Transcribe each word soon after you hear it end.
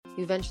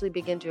you eventually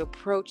begin to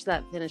approach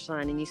that finish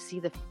line, and you see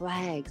the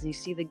flags, and you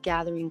see the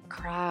gathering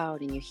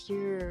crowd, and you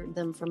hear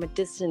them from a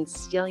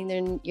distance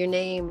yelling your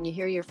name, and you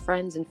hear your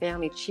friends and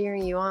family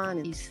cheering you on,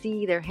 and you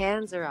see their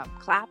hands are up,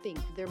 clapping,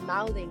 they're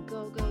mouthing,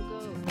 go, go,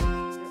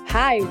 go.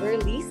 Hi, we're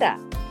Lisa.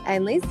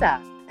 And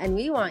Lisa, and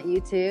we want you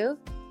to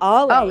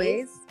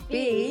always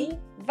be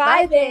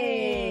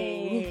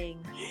vibing.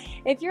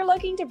 If you're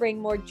looking to bring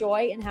more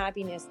joy and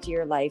happiness to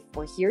your life,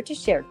 we're here to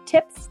share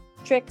tips,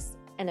 tricks,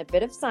 and a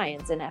bit of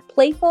science in a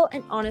playful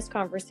and honest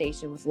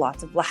conversation with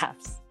lots of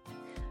laughs.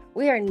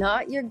 We are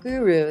not your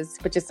gurus,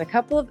 but just a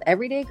couple of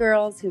everyday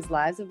girls whose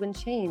lives have been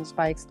changed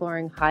by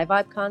exploring high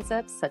vibe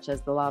concepts such as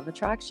the law of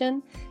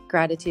attraction,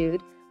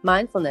 gratitude,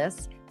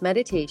 mindfulness,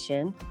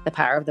 meditation, the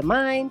power of the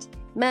mind,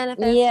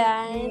 manifesting.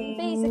 Yeah, and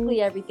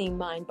basically everything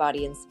mind,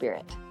 body, and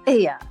spirit.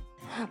 Yeah.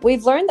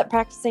 We've learned that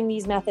practicing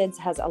these methods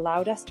has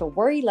allowed us to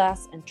worry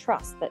less and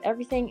trust that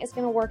everything is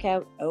going to work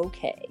out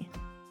okay.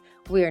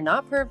 We are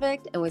not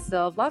perfect and we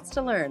still have lots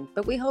to learn,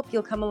 but we hope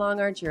you'll come along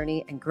our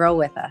journey and grow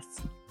with us.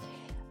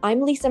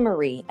 I'm Lisa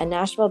Marie, a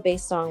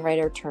Nashville-based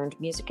songwriter turned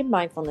music and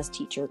mindfulness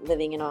teacher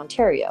living in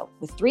Ontario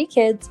with 3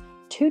 kids,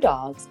 2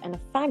 dogs, and a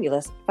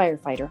fabulous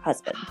firefighter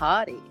husband.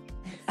 Hottie.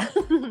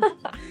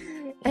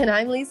 And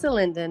I'm Lisa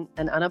Linden,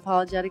 an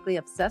unapologetically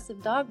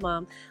obsessive dog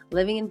mom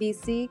living in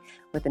BC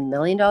with $1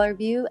 million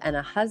view and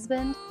a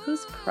husband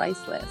who's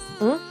priceless.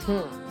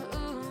 Mm-hmm.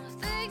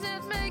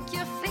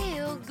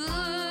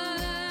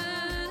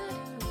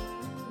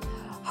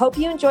 Hope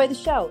you enjoy the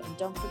show, and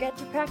don't forget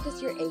to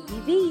practice your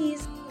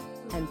ABVs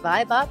and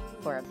vibe up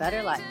for a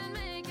better life.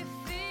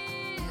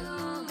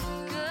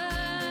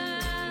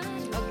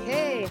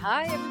 Okay,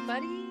 hi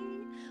everybody.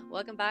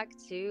 Welcome back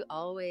to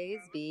Always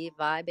Be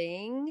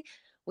Vibing.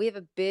 We have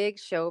a big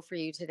show for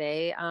you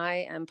today.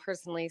 I am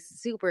personally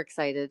super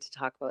excited to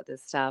talk about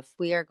this stuff.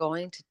 We are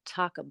going to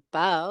talk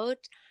about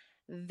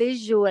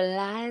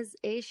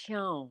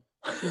visualization.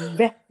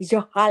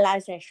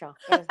 Visualization.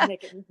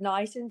 Make it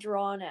nice and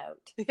drawn out.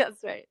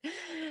 That's right.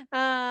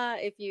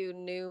 If you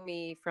knew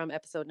me from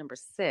episode number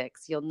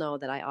 6, you'll know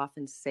that I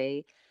often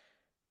say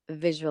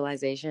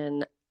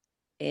visualization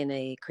in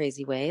a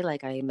crazy way,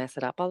 like I mess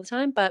it up all the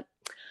time, but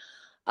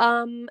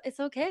it's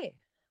okay.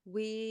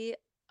 We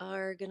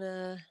are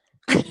gonna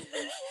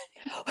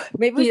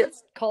maybe we should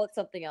call it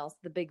something else,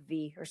 the big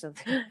V or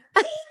something.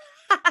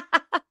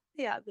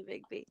 Yeah, the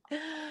big V.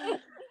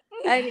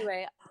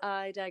 Anyway,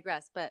 I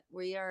digress, but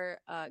we are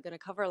going to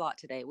cover a lot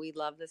today. We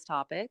love this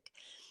topic.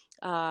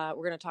 We're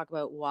going to talk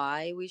about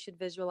why we should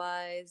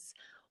visualize,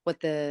 what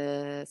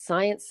the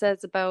science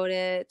says about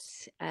it,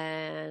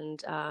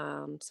 and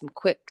some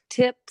quick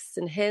tips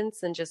and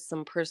hints and just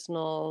some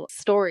personal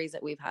stories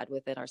that we've had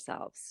with it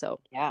ourselves. So,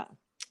 yeah.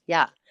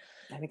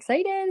 I'm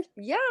excited.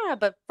 Yeah,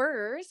 but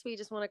first, we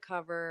just want to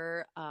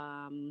cover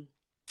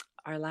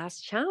our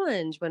last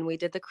challenge when we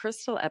did the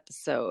crystal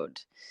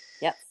episode.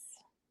 Yes.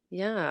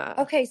 Yeah.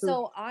 Okay,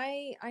 so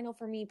I know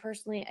for me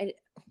personally, it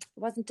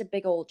wasn't a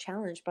big old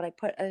challenge, but I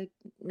put a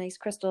nice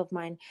crystal of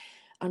mine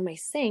on my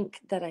sink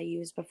that I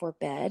use before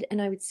bed,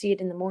 and I would see it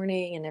in the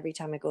morning and every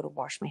time I go to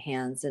wash my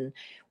hands and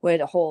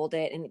would hold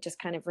it, and it just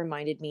kind of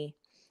reminded me.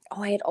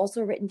 Oh, I had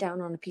also written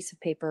down on a piece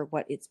of paper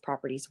what its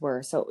properties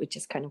were, so it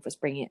just kind of was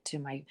bringing it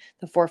to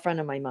the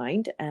forefront of my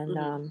mind,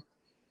 and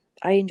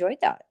I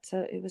enjoyed that,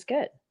 so it was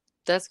good.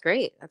 That's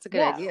great. That's a good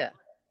idea.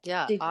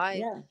 Yeah.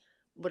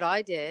 What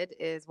I did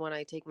is when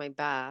I take my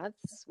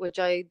baths, which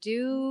I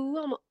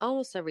do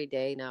almost every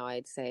day now,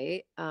 I'd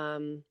say,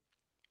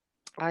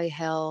 I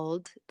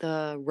held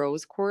the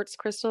rose quartz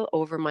crystal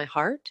over my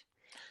heart.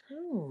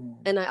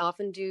 And I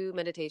often do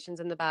meditations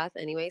in the bath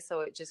anyway. So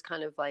it just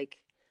kind of like,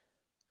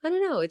 I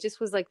don't know, it just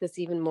was like this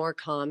even more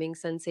calming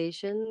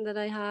sensation that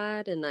I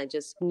had. And I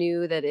just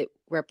knew that it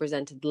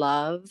represented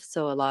love.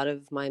 So a lot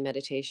of my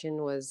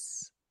meditation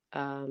was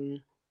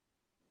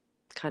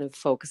kind of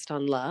focused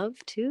on love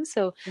too.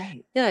 So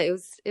yeah, it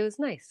was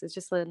nice. It's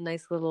just a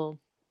nice little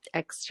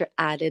extra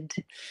added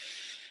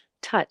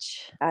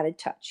touch.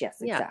 Yes,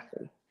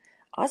 exactly.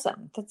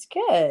 Awesome. That's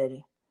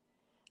good.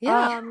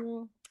 Yeah.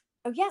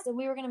 Oh yes, and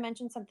we were going to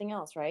mention something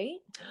else, right?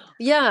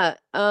 Yeah.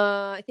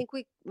 I think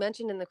we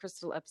mentioned in the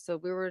crystal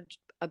episode, we were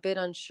a bit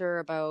unsure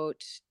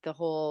about the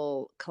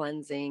whole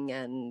cleansing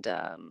and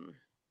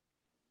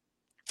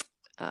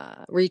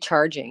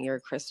recharging your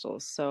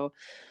crystals. So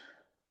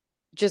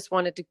just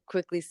wanted to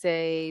quickly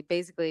say,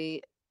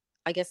 basically,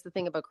 I guess the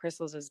thing about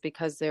crystals is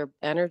because they're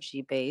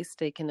energy based,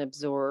 they can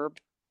absorb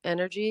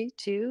energy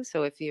too.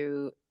 So if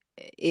the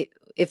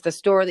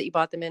store that you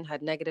bought them in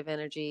had negative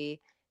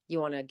energy, you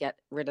want to get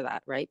rid of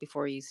that, right?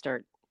 Before you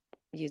start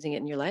using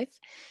it in your life.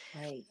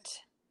 Right.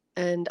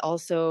 And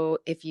also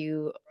if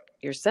you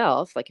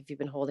yourself, like if you've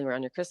been holding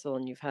around your crystal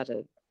and you've had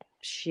a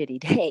shitty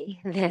day,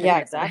 then yeah,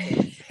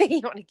 exactly.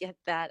 You want to get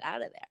that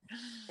out of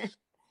there.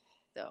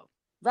 So,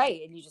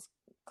 right. And you just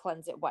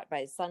cleanse it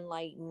by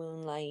sunlight,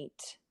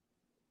 moonlight,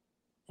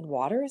 and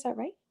water, is that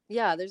right?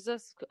 Yeah, there's a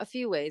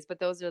few ways, but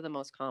those are the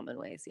most common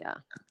ways. Yeah.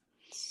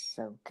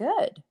 So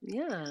good.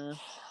 Yeah.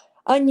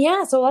 And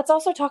yeah, so let's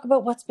also talk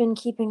about what's been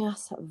keeping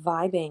us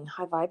high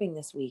vibing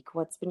this week.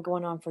 What's been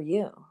going on for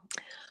you?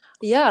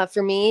 Yeah,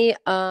 for me,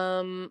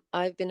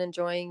 I've been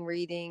enjoying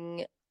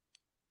reading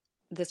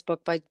this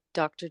book by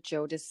Dr.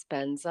 Joe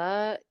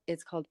Dispenza.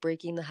 It's called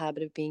Breaking the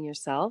Habit of Being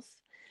Yourself.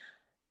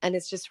 And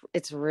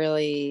it's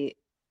really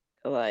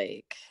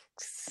like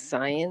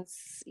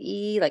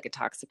science-y. Like it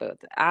talks about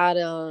the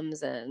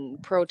atoms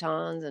and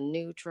protons and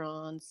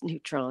neutrons.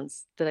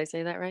 Neutrons. Did I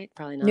say that right?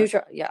 Probably not.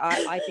 Neutral. Yeah,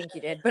 I think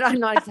you did, but I'm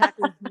not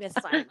exactly Miss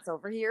Science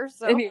over here.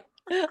 So,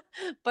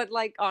 But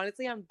like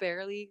honestly, I'm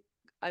barely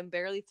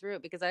through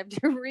it because I have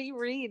to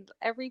reread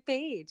every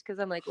page because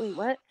I'm like, wait,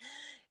 what?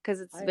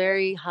 Because it's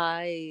very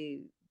high.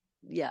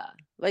 Yeah,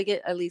 like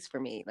it, at least for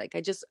me. Like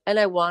I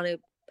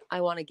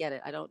want to get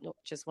it. I don't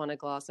just want to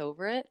gloss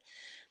over it.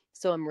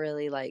 So I'm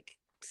really like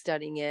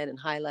studying it and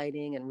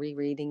highlighting and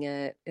rereading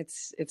it.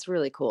 It's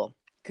really cool.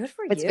 good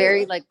for It's you.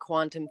 very like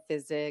quantum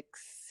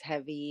physics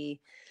heavy.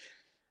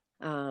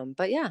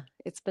 But yeah,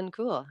 it's been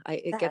cool.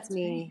 It gets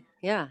me,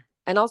 yeah.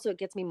 And also it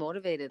gets me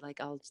motivated.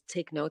 Like I'll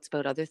take notes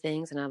about other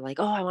things and I'm like,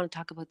 oh, I want to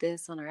talk about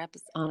this on our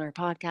episode, on our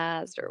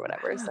podcast or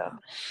whatever. So Wow.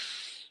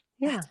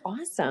 yeah. That's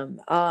awesome.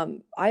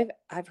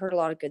 I've heard a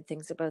lot of good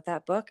things about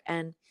that book,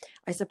 and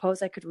I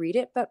suppose I could read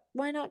it, but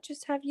why not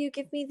just have you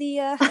give me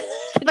the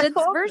condensed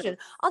version?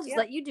 I'll just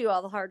let you do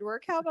all the hard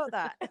work. How about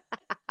that?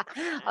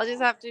 I'll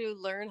just have to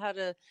learn how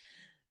to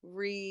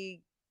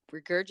regurgitate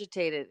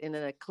it in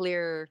a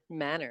clear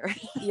manner.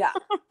 Yeah,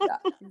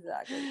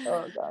 exactly.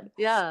 Oh God.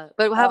 Yeah.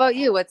 But how about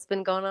you? What's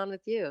been going on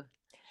with you?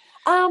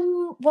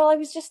 Well, I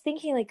was just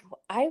thinking, like,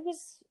 I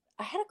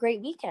had a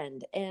great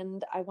weekend,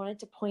 and I wanted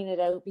to point it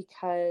out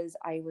because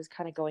I was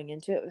kind of going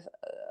into it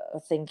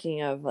with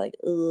thinking of like,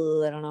 I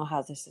don't know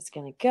how this is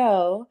going to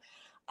go.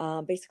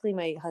 Basically,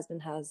 my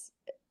husband has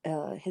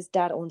his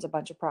dad owns a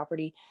bunch of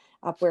property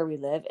up where we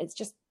live. It's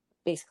just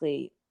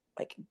basically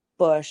like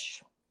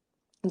bush.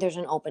 There's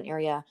an open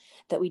area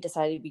that we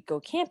decided we'd go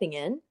camping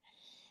in,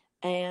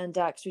 and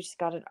because we just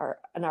got an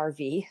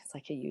RV. It's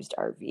like a used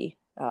RV,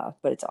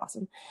 but it's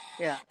awesome.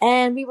 Yeah.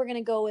 And we were going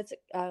to go with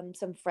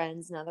some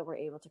friends now that we're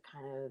able to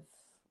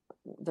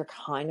they're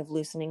kind of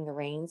loosening the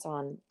reins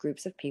on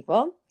groups of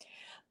people.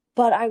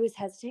 But I was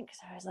hesitant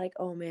because I was like,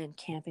 oh man,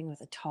 camping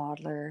with a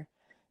toddler,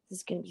 this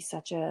is going to be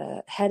such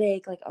a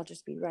headache. Like, I'll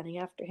just be running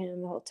after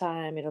him the whole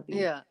time. It'll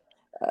be,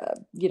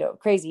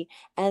 crazy.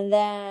 And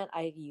then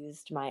I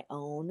used my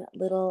own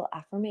little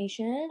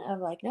affirmation of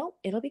like, no,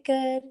 it'll be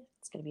good.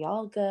 It's going to be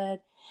all good.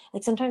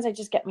 Like, sometimes I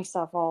just get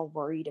myself all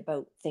worried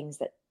about things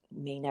that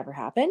may never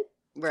happen.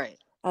 Right.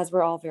 As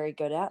we're all very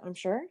good at, I'm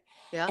sure.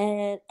 Yeah.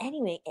 And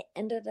anyway, it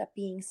ended up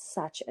being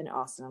such an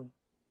awesome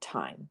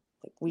time.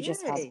 Like, we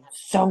just had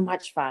so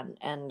much fun,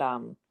 and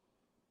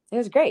it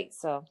was great.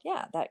 So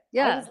yeah,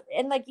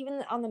 and like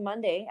even on the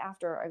Monday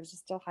after, I was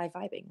just still high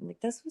vibing. I'm like,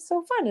 this was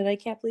so fun, and I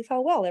can't believe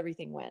how well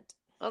everything went.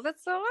 Oh,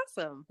 that's so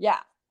awesome. Yeah.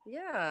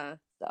 Yeah.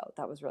 So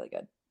that was really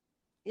good.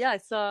 Yeah, I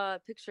saw a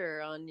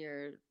picture on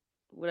your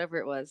whatever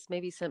it was.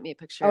 Maybe you sent me a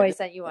picture. Oh, I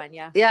sent you one.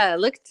 Yeah. Yeah, it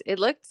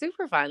looked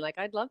super fun. Like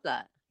I'd love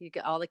that. You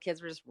get all the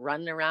kids were just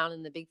running around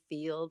in the big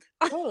field.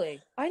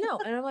 Totally. I know.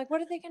 And I'm like, what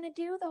are they going to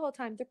do the whole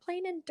time? They're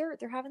playing in dirt.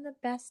 They're having the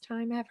best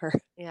time ever.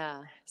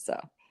 Yeah. So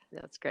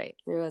that's great.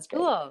 It was great.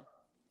 Cool.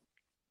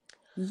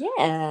 Yeah.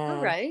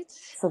 All right.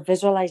 So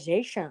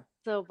visualization.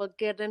 So we'll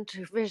get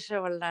into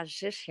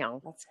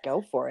visualization. Let's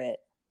go for it.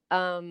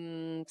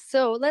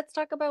 So let's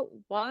talk about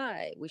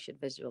why we should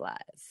visualize.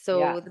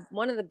 So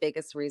one of the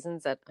biggest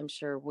reasons that I'm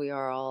sure we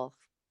are all,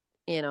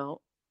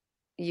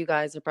 you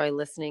guys are probably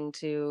listening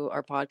to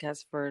our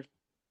podcast for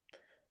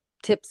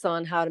tips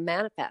on how to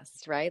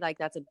manifest, right? Like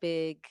that's a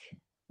big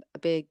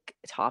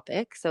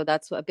topic. So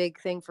that's a big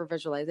thing for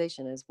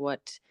visualization is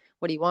what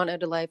do you want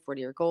out of life? What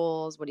are your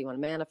goals? What do you want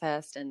to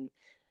manifest? And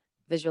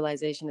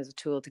visualization is a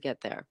tool to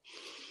get there.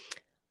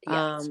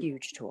 Yeah, it's a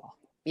huge tool.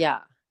 Yeah.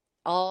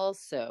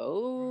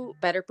 Also,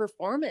 better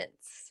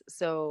performance.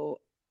 So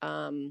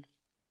I'll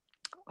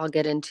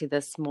get into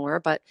this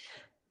more, but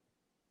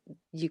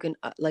you can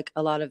like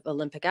a lot of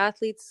Olympic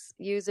athletes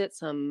use it.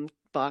 Some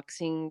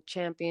boxing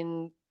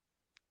champions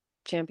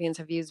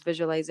have used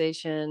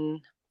visualization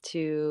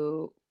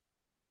to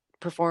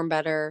perform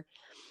better.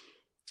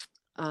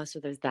 So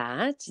there's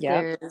that.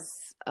 Yep.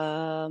 There's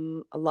a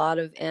lot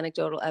of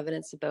anecdotal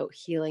evidence about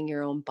healing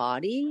your own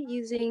body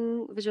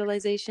using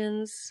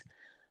visualizations.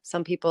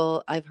 Some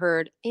people I've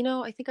heard,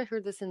 I think I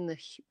heard this in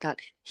that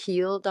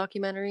Heal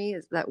documentary,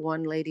 is that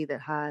one lady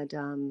that had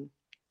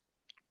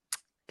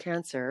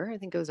cancer. I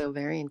think it was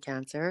ovarian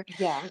cancer.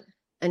 Yeah.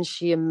 And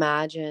she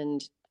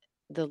imagined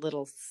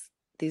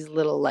these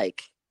little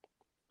like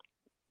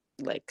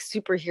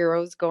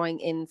superheroes going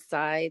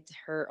inside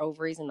her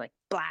ovaries and like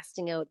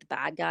blasting out the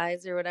bad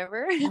guys or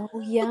whatever. Oh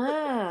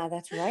yeah,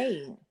 that's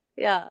right.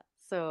 Yeah.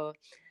 So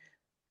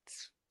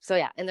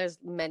yeah, and there's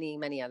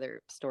many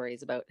other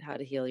stories about how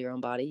to heal your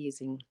own body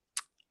using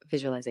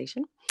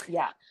visualization.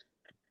 Yeah.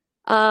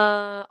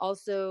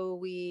 Also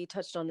we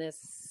touched on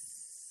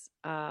this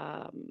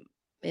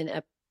in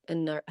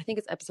our, I think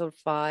it's episode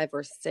 5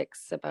 or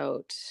 6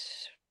 about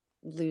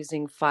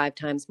losing 5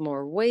 times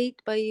more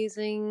weight by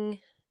using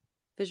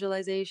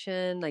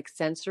visualization, like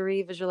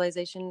sensory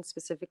visualization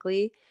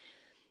specifically.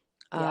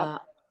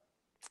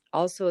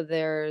 Also,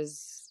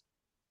 there's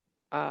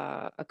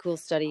a cool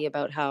study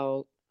about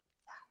how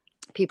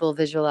people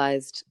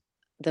visualized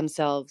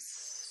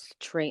themselves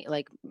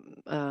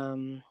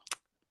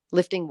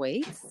lifting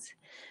weights,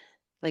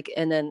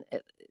 and then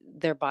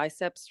their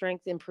bicep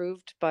strength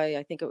improved by,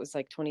 I think it was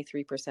like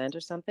 23% or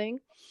something.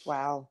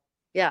 Wow.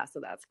 Yeah, so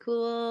that's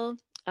cool.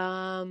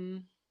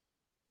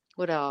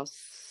 What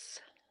else?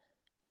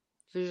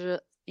 You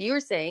were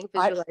saying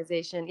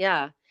visualization.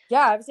 Yeah,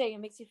 I was saying it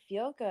makes you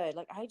feel good.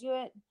 Like, I do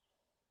it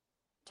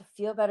to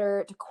feel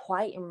better, to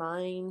quiet your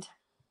mind.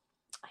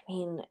 I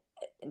mean,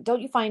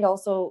 don't you find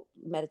also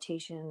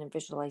meditation and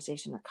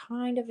visualization are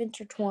kind of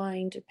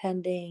intertwined,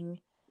 depending?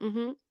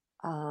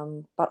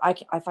 But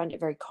I find it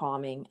very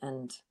calming,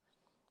 and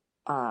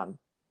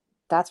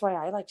that's why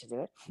I like to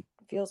do it.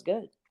 It feels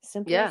good.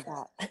 Simple as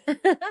that.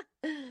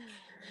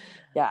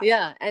 Yeah.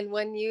 Yeah. And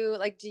when you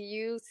do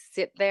you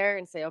sit there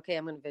and say, okay,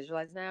 I'm going to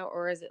visualize now?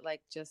 Or is it like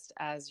just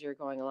as you're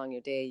going along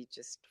your day, you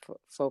just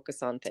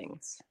focus on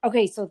things?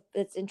 Okay. So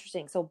it's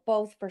interesting. So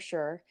both, for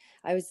sure.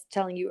 I was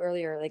telling you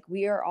earlier, like,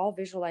 we are all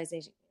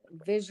visualizing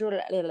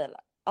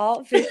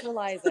all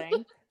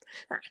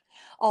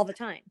the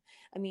time.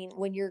 I mean,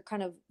 when you're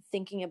kind of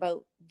thinking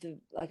about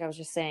like I was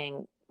just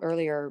saying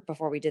earlier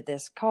before we did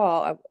this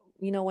call,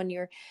 when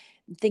you're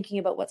thinking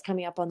about what's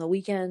coming up on the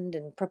weekend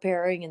and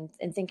preparing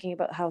and thinking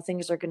about how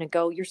things are going to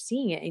go, you're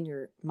seeing it in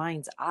your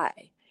mind's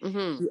eye.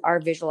 You are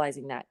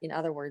visualizing that. In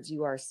other words,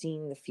 you are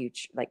seeing the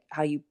future, like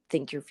how you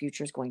think your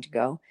future is going to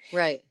go.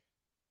 Right.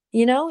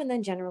 And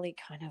then generally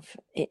kind of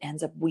it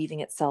ends up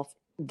weaving itself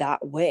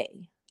that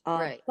way.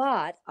 Right.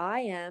 But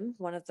I am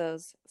one of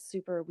those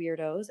super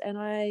weirdos, and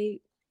I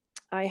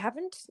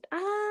haven't,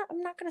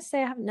 I'm not going to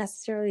say I haven't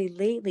necessarily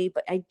lately,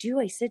 but I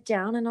sit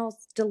down and I'll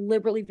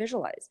deliberately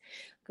visualize.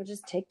 I'll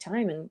just take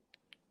time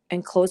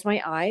and close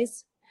my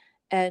eyes,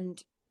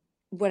 and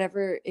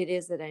whatever it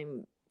is that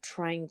I'm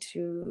trying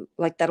to,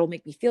 like, that'll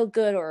make me feel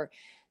good or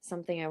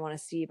something I want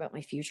to see about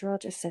my future, I'll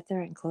just sit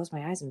there and close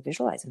my eyes and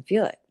visualize and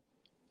feel it.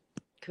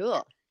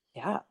 Cool.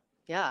 Yeah.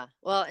 Yeah.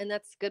 Well, and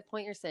that's a good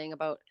point you're saying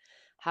about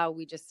how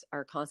we just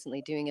are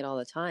constantly doing it all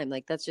the time.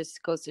 Like, that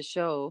just goes to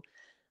show,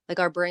 like,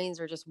 our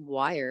brains are just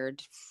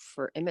wired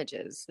for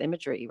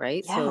imagery,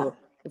 right? Yeah. So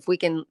if we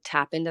can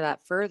tap into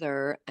that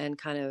further and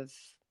kind of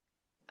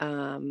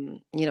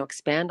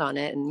expand on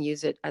it and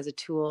use it as a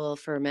tool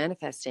for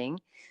manifesting,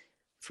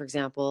 for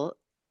example,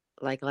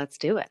 like, let's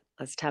do it.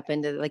 Let's tap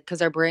into, like,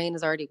 because our brain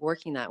is already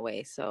working that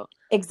way. So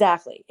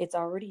exactly, it's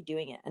already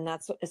doing it. And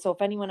that's so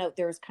if anyone out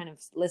there is kind of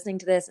listening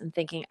to this and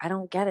thinking, I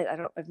don't get it,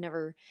 I've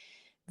never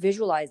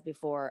visualized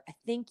before, I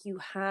think you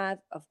have.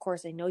 Of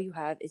course, I know you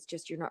have. It's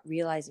just you're not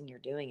realizing you're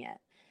doing it.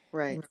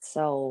 right. And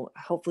so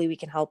hopefully we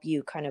can help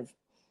you kind of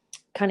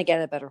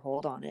get a better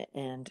hold on it,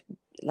 and,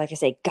 like I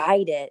say,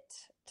 guide it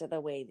to the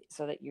way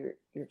so that you're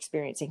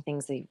experiencing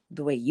things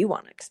the way you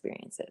want to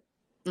experience it,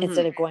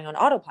 instead of going on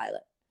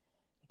autopilot,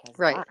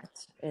 because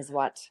that is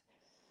what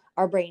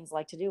our brains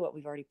like to do, what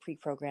we've already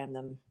pre-programmed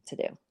them to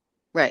do.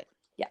 Right.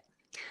 Yeah.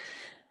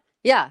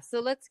 Yeah. So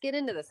let's get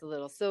into this a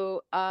little.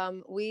 So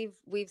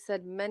we've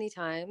said many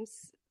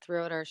times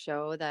throughout our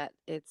show that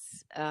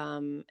it's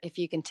if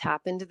you can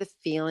tap into the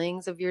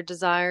feelings of your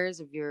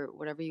desires, of your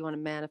whatever you want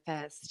to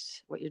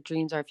manifest, what your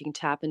dreams are, if you can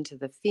tap into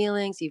the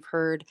feelings, you've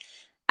heard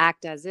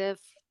act as if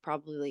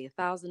probably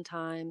 1,000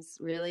 times,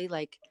 really,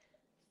 like,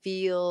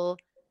 feel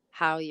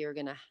how you're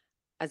gonna,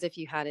 as if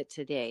you had it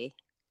today.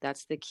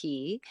 That's the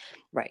key,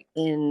 right,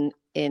 in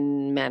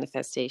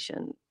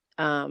manifestation.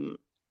 And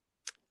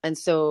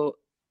so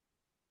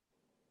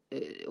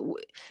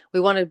we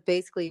want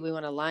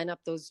to line up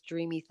those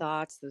dreamy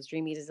thoughts, those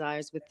dreamy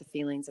desires, with the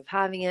feelings of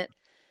having it.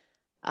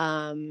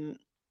 And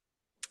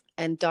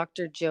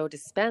Dr. Joe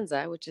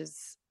Dispenza, which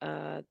is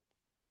the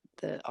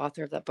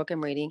author of that book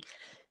I'm reading,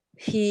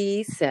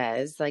 he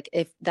says, like,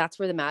 if that's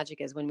where the magic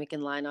is, when we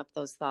can line up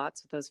those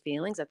thoughts with those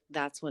feelings,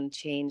 that's when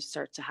change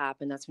starts to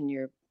happen. That's when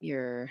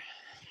you're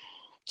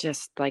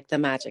just, like, the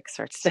magic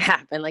starts to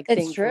happen, like,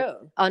 it's things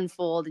true,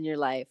 unfold in your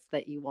life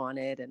that you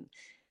wanted. And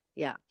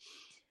yeah.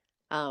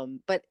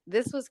 But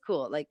this was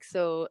cool. Like,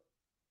 so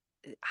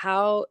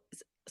how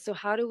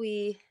do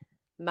we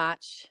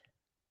match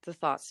the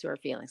thoughts to our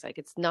feelings? Like,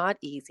 it's not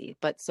easy,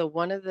 but so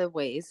one of the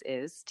ways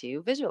is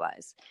to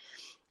visualize.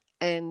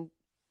 And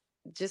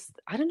just,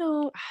 I don't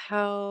know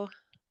how,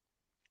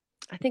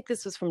 I think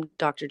this was from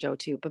Dr. Joe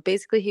too, but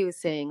basically he was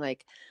saying,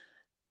 like,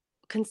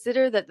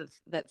 consider that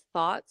that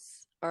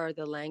thoughts are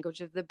the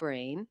language of the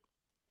brain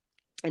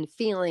and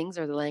feelings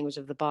are the language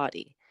of the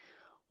body.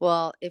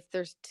 Well, if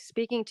they're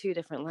speaking two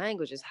different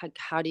languages,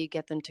 how do you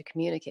get them to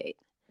communicate?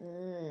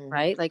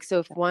 Right? Like, so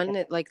if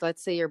one, like,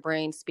 let's say your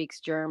brain speaks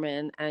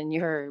German and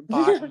your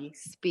body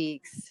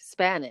speaks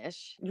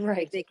Spanish, right?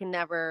 Like, they can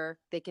never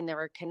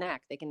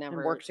connect. They can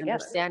never work together,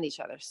 understand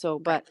each other.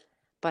 So, right.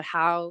 but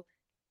how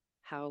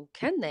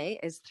can they?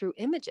 Is through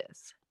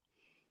images.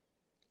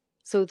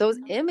 So those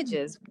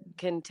images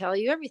can tell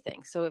you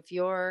everything. So if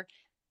you're,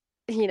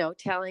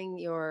 telling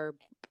your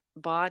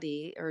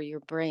body or your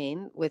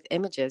brain with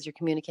images, you're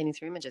communicating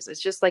through images.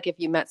 It's just like if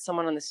you met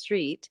someone on the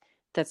street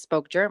that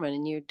spoke German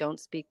and you don't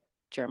speak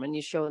German,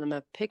 you show them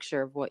a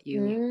picture of what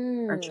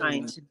you are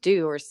trying to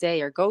do or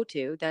say or go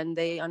to, then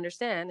they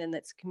understand and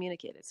it's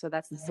communicated. So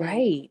that's the same.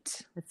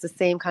 Right. It's the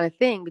same kind of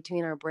thing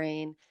between our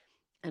brain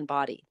and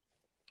body.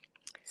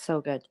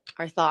 So good.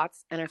 Our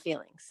thoughts and our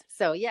feelings.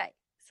 So yay.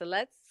 So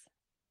let's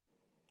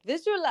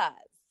visualize.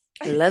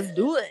 Let's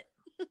do it.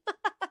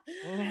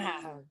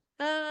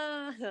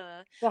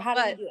 So how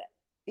do we do it?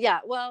 Yeah,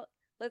 well,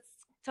 let's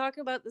talk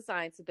about the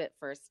science a bit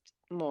first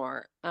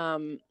more,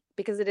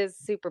 because it is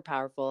super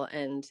powerful.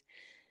 And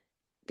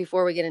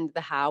before we get into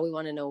the how, we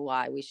want to know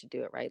why we should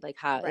do it, right? Like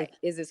how,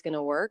 is this going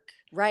to work?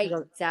 Right,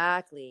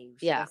 exactly.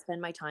 Should I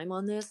spend my time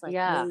on this? Like,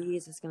 really,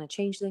 is this going to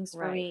change things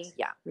for me?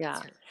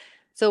 Yeah.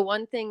 So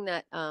one thing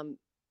that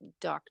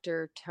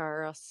Dr.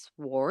 Tara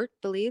Swart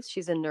believes,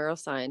 she's a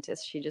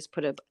neuroscientist. She just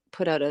put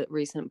out a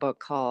recent book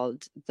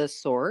called The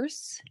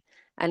Source,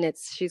 and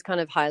she's kind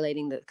of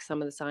highlighting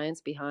some of the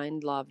science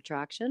behind law of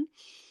attraction.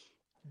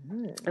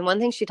 And one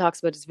thing she talks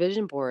about is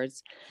vision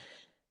boards,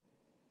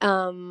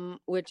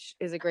 which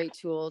is a great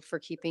tool for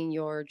keeping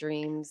your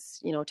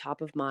dreams,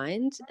 top of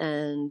mind.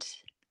 And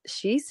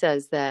she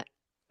says that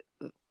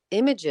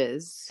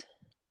images,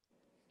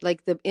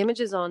 like the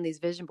images on these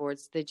vision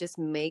boards, they just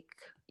make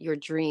your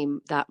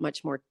dream that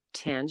much more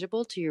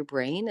tangible to your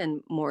brain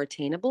and more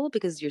attainable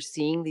because you're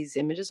seeing these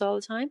images all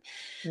the time.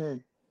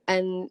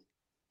 And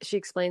she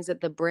explains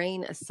that the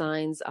brain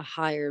assigns a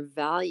higher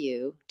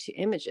value to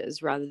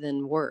images rather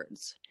than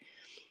words.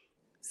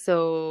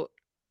 So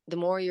the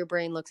more your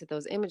brain looks at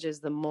those images,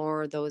 the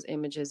more those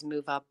images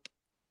move up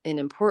in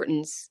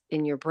importance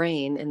in your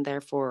brain and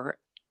therefore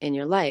in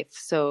your life.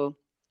 So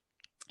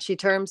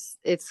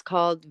it's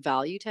called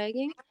value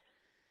tagging.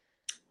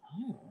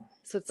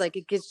 So it's like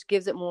it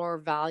gives it more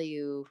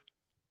value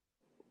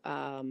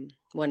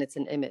when it's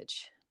an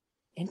image.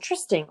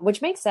 Interesting,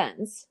 which makes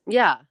sense.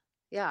 Yeah.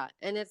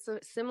 And it's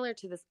similar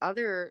to this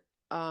other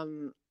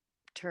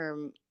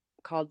term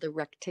called the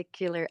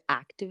reticular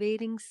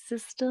activating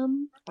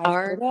system. I've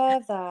heard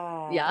of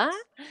that. Yeah.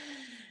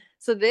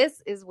 So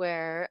this is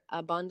where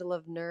a bundle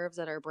of nerves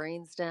at our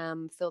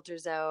brainstem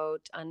filters out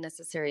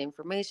unnecessary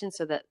information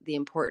so that the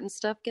important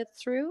stuff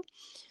gets through.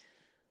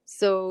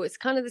 So it's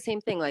kind of the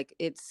same thing. Like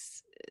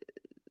it's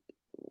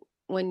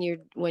when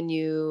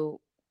you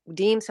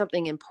deem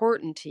something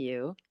important to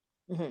you,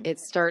 it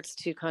starts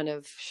to kind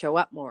of show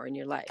up more in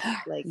your life.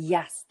 Like,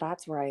 yes,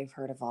 that's where I've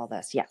heard of all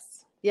this.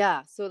 Yes.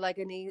 Yeah. So like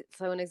an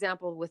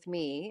example with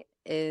me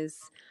is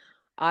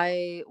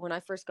when I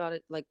first got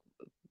it, like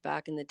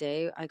back in the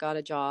day, I got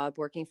a job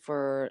working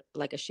for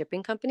like a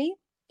shipping company.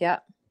 Yeah.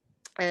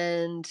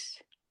 And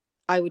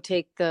I would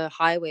take the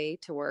highway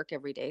to work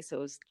every day. So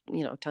it was,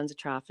 tons of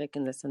traffic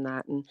and this and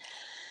that.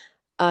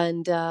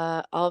 And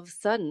all of a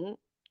sudden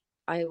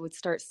I would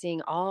start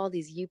seeing all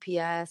these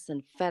UPS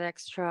and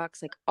FedEx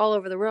trucks like all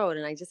over the road.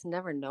 And I just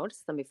never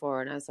noticed them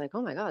before. And I was like,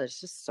 oh my God, there's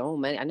just so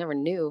many. I never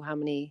knew how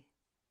many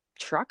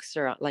trucks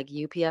are like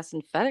UPS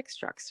and FedEx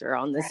trucks are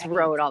on this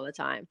road all the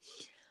time.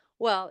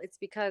 Well, it's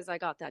because I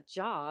got that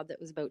job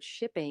that was about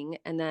shipping.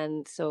 And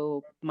then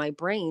so my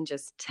brain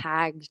just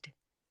tagged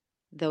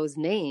those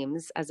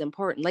names as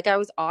important. Like I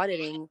was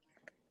auditing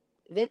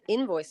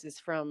invoices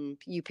from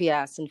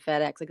UPS and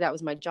FedEx. Like that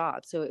was my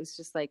job. So it was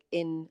just like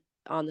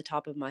on the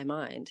top of my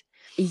mind.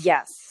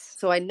 Yes.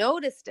 So I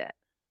noticed it.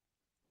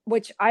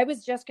 Which I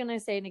was just going to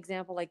say an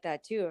example like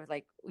that too. Of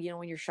like,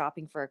 when you're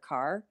shopping for a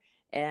car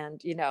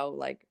and,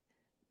 like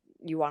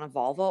you want a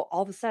Volvo,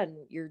 all of a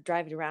sudden you're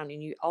driving around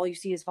and all you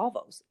see is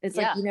Volvos. It's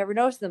like you never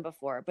noticed them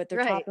before, but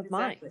they're top of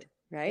mind.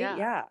 Right.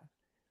 Yeah.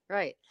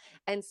 Right.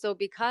 And so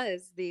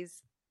because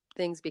these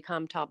things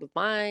become top of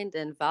mind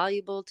and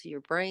valuable to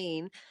your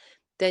brain,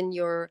 then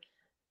your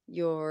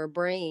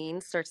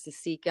brain starts to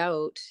seek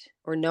out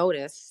or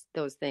notice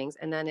those things.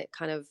 And then it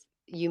kind of,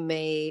 you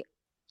may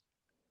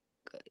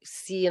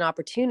see an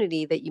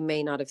opportunity that you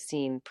may not have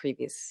seen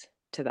previous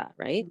to that.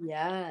 Right.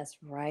 Yes.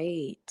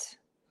 Right.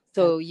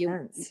 So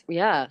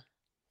yeah.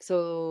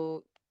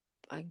 So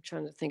I'm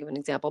trying to think of an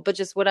example, but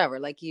just whatever,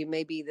 like you're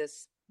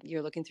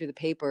looking through the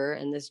paper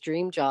and this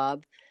dream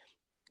job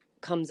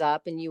comes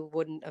up and you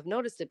wouldn't have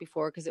noticed it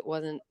before because it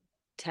wasn't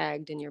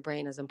tagged in your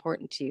brain as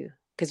important to you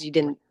because you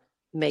didn't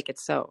make it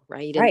so,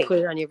 right? You didn't put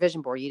it on your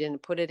vision board. You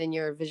didn't put it in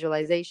your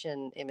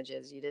visualization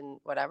images. You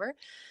didn't whatever.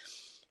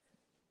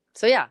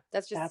 So yeah,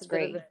 that's just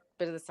bit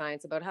of the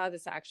science about how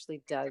this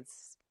actually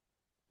does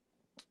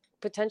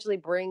potentially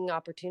bring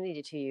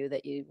opportunity to you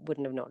that you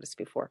wouldn't have noticed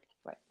before.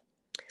 Right.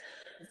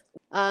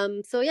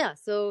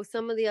 So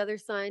some of the other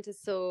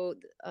scientists,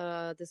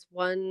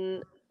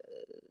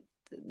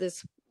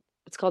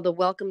 it's called the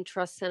Wellcome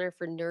Trust Center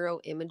for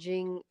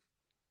Neuroimaging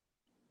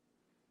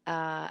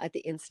at the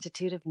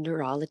Institute of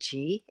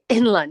Neurology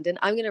in London.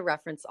 I'm going to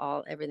reference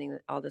all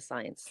the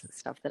science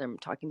stuff that I'm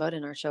talking about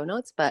in our show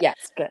notes, but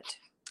yes, good.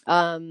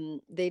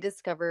 They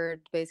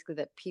discovered basically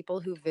that people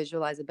who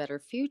visualize a better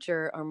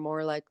future are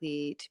more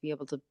likely to be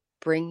able to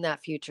bring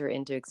that future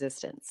into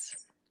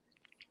existence.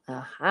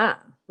 Uh-huh.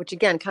 Which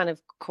again kind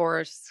of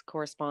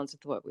corresponds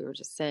with what we were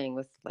just saying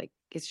with like,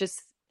 it's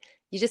just,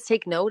 you just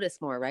take notice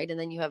more, right? And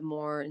then you have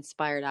more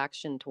inspired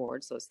action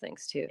towards those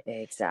things too.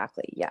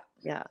 Exactly. Yeah.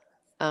 Yeah.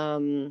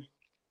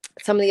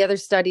 Some of the other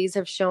studies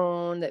have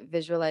shown that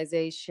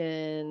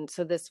visualization,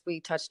 so this we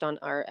touched on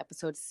our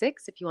episode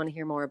 6 if you want to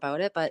hear more about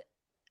it, but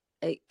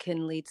it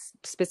can lead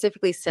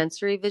specifically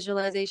sensory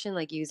visualization,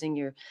 like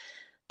using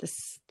the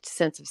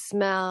sense of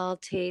smell,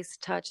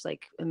 taste, touch,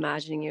 like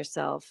imagining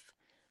yourself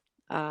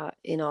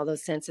in all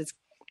those senses.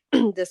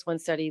 This one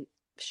study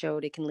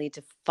showed it can lead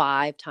to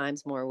 5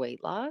 times more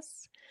weight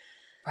loss.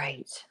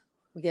 Right.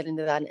 We get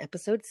into that in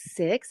episode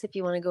 6 if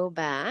you want to go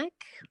back.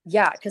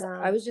 Yeah, because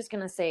I was just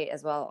gonna say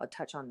as well, a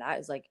touch on that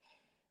is like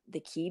the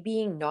key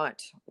being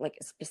not like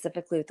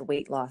specifically with the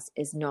weight loss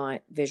is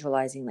not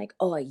visualizing like,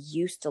 oh, I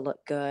used to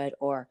look good,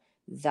 or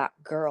that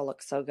girl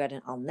looks so good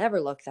and I'll never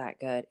look that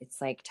good.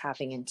 It's like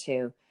tapping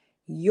into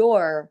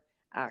your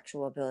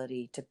actual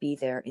ability to be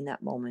there in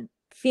that moment,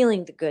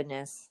 feeling the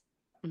goodness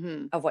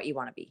of what you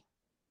want to be.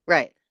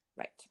 Right.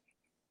 Right.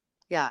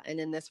 Yeah. And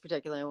in this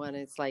particular one,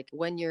 it's like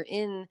when you're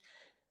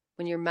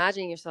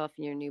imagining yourself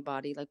in your new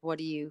body, like what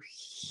are you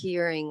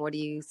hearing? What are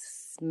you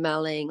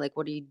smelling? Like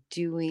what are you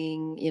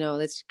doing? You know,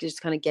 that's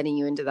just kind of getting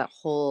you into that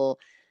whole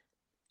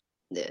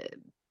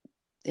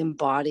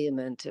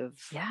embodiment of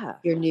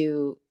your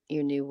new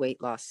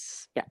weight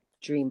loss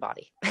dream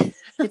body.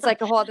 It's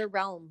like a whole other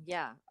realm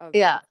of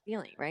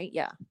feeling, right?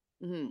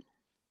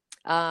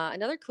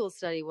 Another cool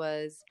study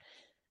was,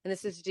 and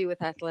this is to do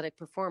with athletic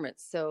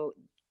performance, so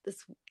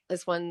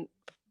this one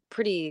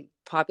pretty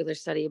popular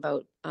study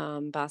about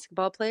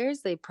basketball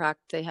players, they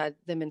had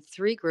them in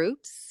 3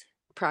 groups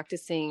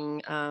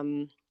practicing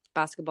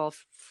basketball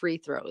free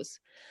throws.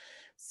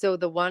 So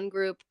the one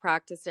group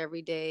practiced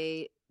every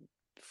day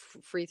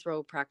free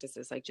throw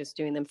practices, like just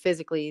doing them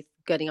physically,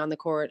 getting on the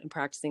court and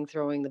practicing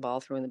throwing the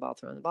ball.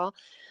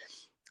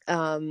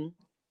 And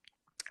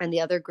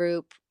the other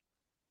group,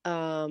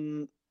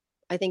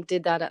 I think,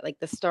 did that at like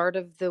the start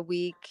of the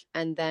week,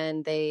 and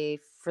then they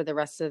for the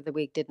rest of the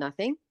week did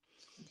nothing.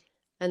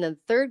 And then the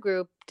third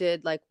group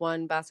did like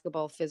one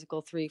basketball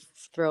physical 3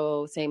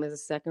 throw, same as the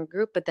second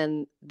group, but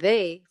then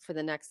they, for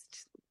the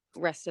next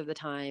rest of the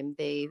time,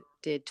 they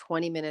did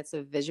 20 minutes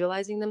of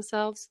visualizing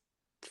themselves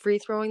free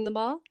throwing the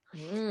ball.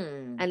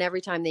 And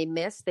every time they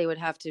missed, they would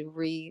have to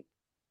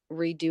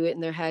redo it in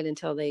their head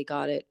until they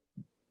got it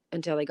in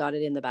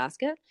the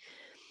basket.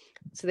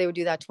 So they would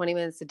do that 20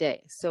 minutes a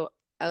day. So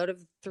out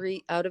of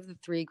the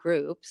 3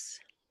 groups,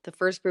 the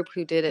first group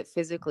who did it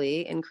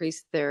physically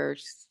increased their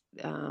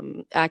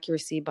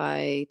accuracy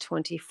by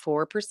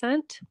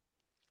 24%.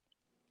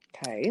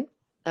 Okay.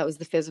 That was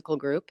the physical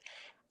group.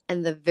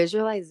 And the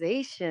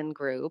visualization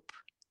group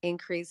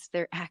increased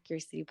their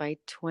accuracy by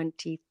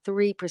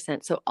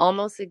 23%. So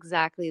almost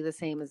exactly the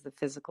same as the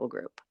physical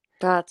group.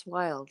 That's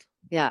wild.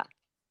 Yeah.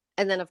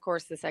 And then, of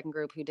course, the second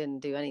group who didn't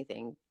do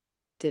anything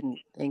didn't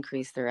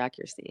increase their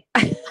accuracy.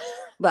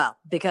 Well,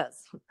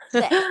 because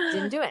they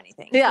didn't do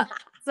anything. Yeah.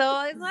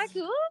 So isn't that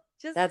cool?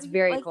 That's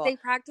very cool. They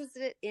practiced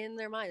it in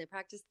their mind. They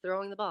practiced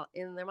throwing the ball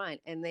in their mind.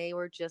 And they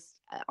were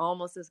just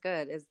almost as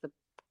good as the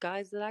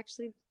guys that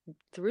actually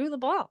threw the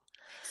ball.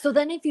 So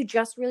then if you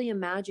just really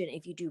imagine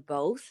if you do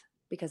both,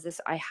 because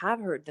I have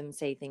heard them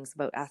say things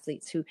about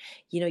athletes who,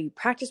 you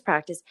practice,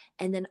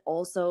 and then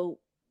also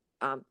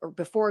or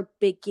before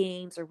big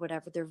games or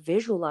whatever, they're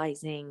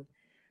visualizing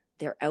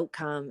their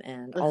outcome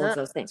and all of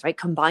those things, right?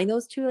 Combine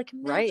those two, like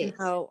imagine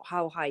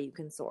how high you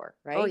can soar,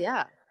 right? Oh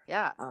yeah.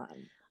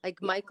 Like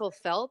Michael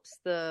Phelps,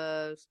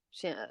 the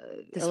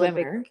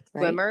Olympic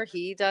swimmer,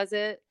 he does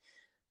it.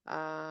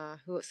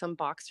 Some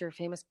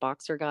famous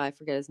boxer guy, I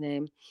forget his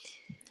name.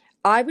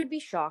 I would be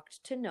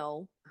shocked to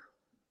know.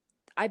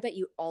 I bet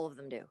you all of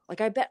them do. Like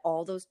I bet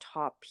all those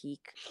top peak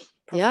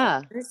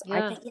performers,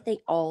 I bet you they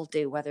all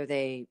do, whether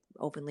they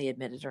openly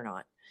admit it or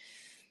not.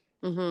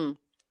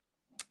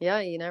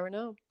 Yeah, you never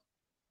know.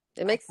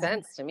 It makes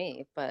sense to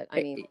me, but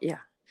I mean,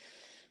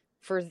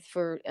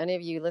 for any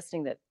of you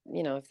listening that,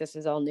 if this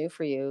is all new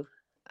for you,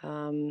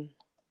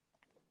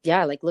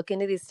 like look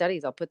into these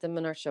studies. I'll put them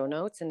in our show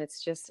notes, and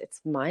it's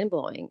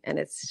mind-blowing, and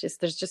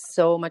there's just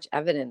so much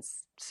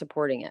evidence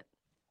supporting it.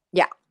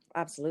 Yeah,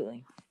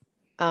 absolutely.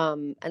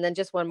 And then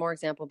just one more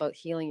example about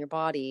healing your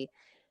body.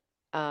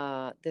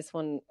 This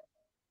one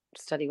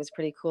study was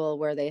pretty cool,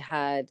 where they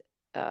had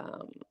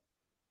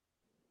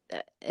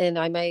and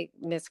I might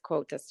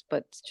misquote this,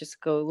 but just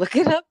go look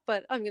it up.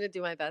 But I'm going to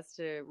do my best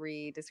to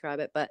re-describe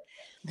it. But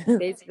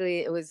basically,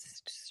 it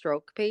was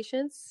stroke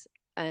patients.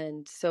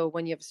 And so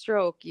when you have a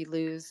stroke, you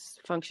lose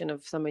function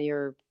of some of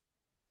your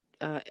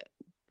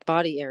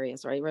body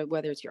areas, right?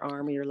 Whether it's your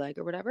arm or your leg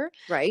or whatever.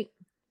 Right.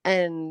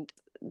 And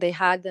they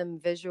had them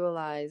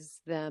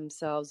visualize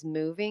themselves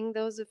moving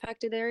those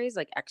affected areas,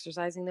 like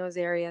exercising those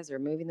areas or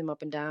moving them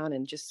up and down.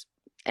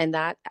 And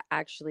that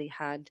actually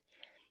had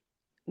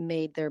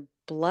made their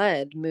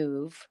blood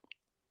move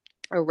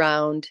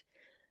around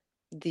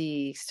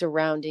the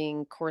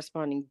surrounding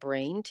corresponding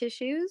brain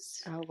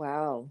tissues. Oh,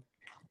 wow.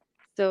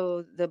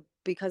 So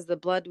because the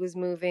blood was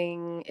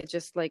moving, it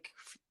just like,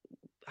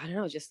 I don't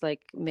know, just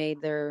like made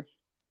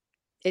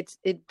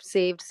it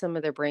saved some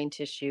of their brain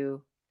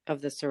tissue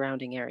of the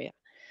surrounding area.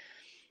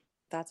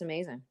 That's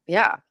amazing.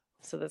 Yeah.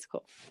 So that's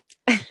cool.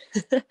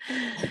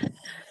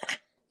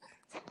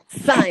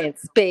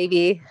 Science,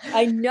 baby.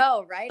 I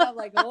know, right? I'm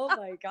like, oh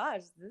my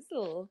gosh, this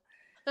little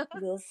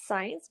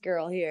science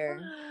girl here.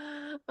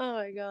 Oh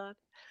my God.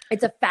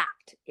 It's a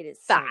fact. It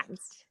is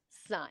science.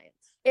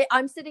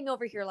 I'm sitting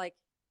over here like,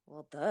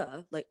 well,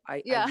 duh. Like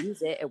I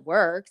use it. It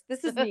works.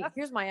 This is me.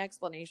 Here's my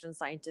explanation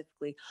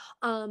scientifically.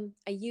 I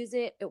use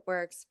it. It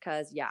works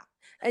because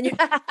and you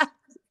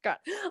got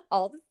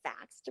all the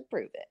facts to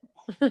prove it.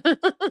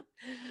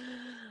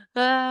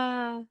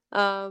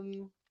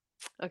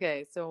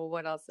 Okay. So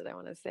what else did I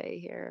want to say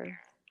here?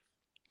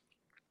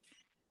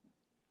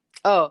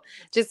 Oh,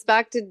 just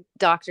back to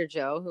Dr.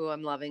 Joe, who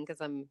I'm loving because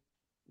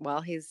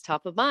he's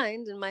top of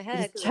mind in my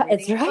head. It's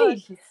right.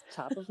 He's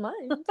top of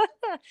mind.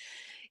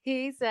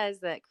 He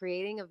says that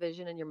creating a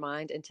vision in your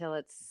mind until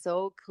it's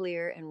so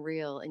clear and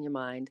real in your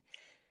mind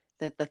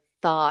that the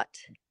thought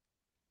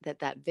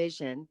that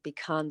vision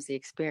becomes the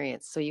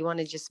experience. So you want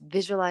to just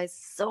visualize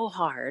so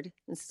hard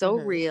and so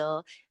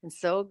real and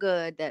so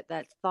good that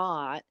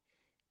thought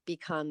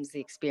becomes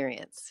the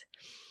experience.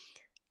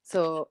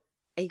 So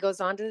he goes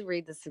on to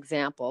read this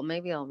example.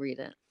 Maybe I'll read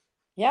it.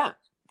 Yeah.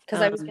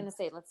 Because I was going to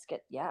say, let's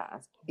get, Yeah.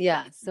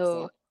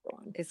 So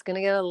it's going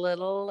to get a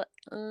little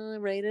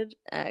rated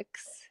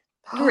X.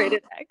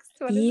 Rated X.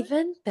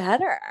 Even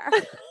better.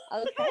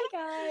 Okay,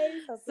 guys.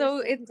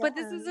 So but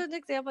this is an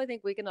example I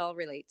think we can all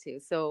relate to.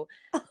 So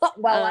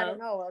well, I don't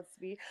know.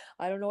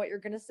 I don't know what you're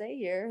gonna say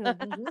here.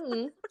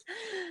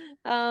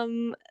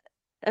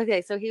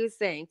 Okay, so he was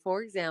saying,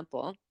 for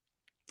example,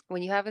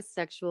 when you have a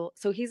sexual,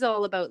 so he's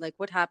all about like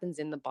what happens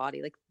in the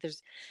body. Like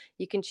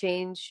you can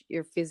change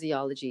your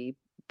physiology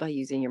by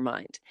using your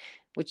mind,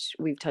 which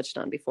we've touched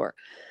on before.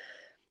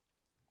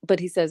 But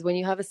he says when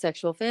you have a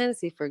sexual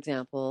fantasy, for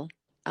example,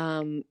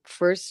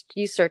 first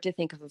you start to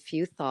think of a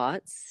few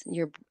thoughts,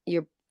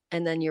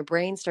 and then your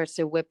brain starts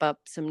to whip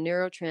up some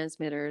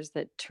neurotransmitters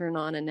that turn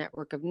on a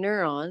network of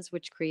neurons,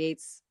 which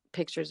creates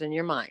pictures in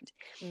your mind.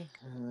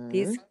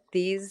 These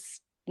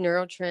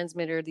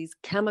neurotransmitter, these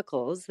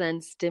chemicals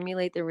then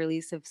stimulate the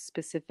release of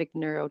specific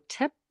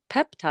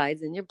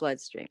neuropeptides in your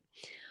bloodstream.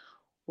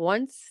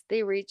 Once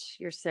they reach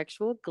your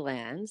sexual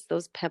glands,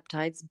 those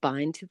peptides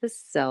bind to the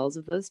cells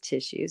of those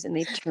tissues and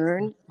they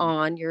turn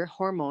on your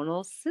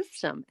hormonal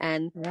system.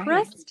 And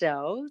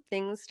presto,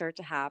 things start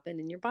to happen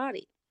in your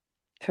body.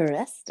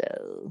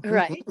 Presto.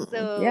 Right.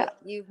 So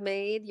you've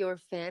made your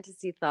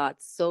fantasy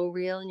thoughts so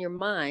real in your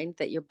mind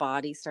that your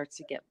body starts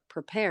to get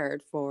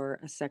prepared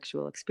for a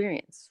sexual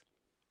experience.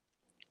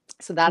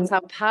 So that's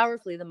how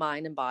powerfully the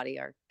mind and body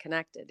are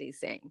connected, he's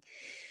saying.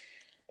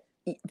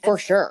 For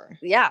sure.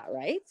 Yeah,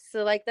 right?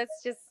 So like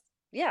that's just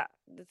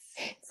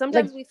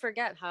sometimes we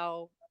forget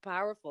how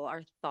powerful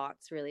our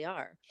thoughts really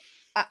are.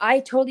 I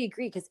totally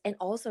agree and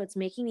also it's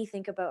making me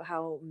think about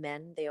how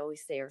men, they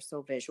always say, are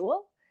so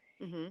visual.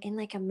 And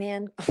like a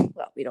man,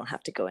 well, we don't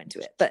have to go into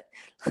it, but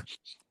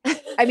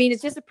I mean,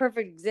 it's just a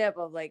perfect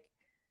example of like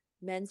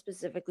men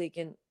specifically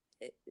can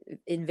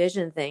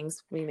envision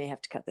things. We may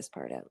have to cut this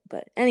part out,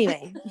 but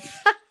anyway,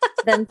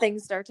 then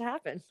things start to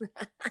happen.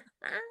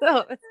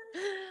 So,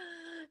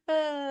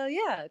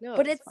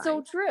 but it's fine.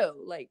 So true.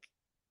 Like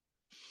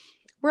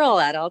we're all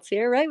adults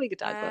here, right? We could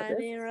talk about this. I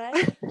mean,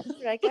 right?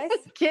 Right, guys?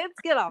 Kids,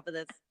 get off of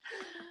this.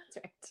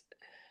 That's right.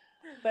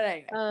 But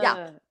anyway,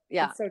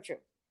 yeah. It's so true.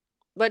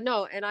 But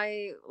no, and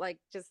I like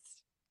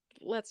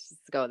let's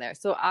just go there.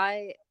 So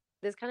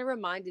this kind of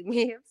reminded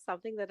me of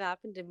something that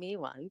happened to me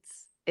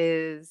once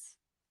and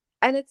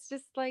it's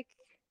just like,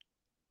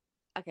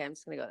 okay, I'm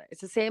just going to go there.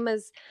 It's the same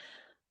as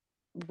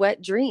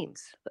wet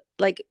dreams.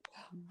 Like,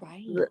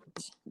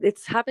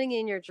 it's happening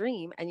in your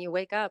dream and you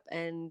wake up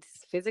and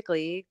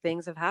physically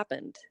things have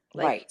happened.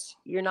 Like,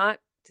 you're not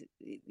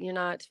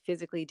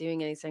physically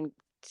doing anything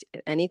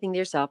to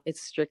yourself.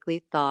 It's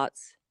strictly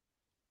thoughts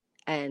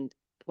and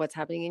what's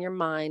happening in your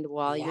mind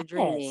while you're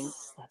dreaming.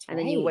 And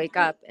then you wake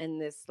up and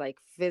this like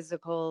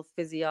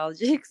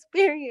physiology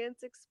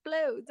experience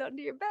explodes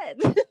under your bed.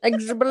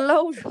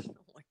 Explosion.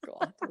 Oh my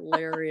God.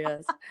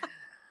 Hilarious.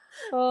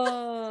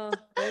 Oh,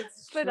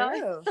 it's true. I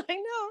know.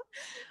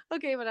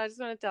 Okay, but I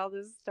just want to tell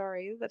this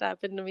story that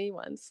happened to me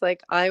once.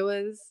 Like I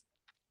was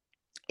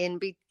I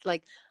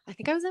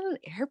think I was in an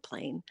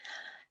airplane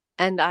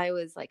and I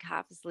was like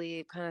half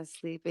asleep, kind of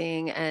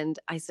sleeping, and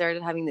I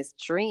started having this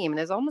dream and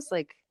it was almost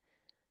like,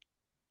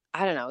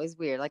 I don't know, it was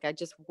weird. Like I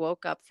just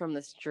woke up from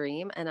this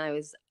dream and I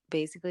was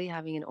basically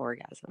having an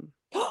orgasm.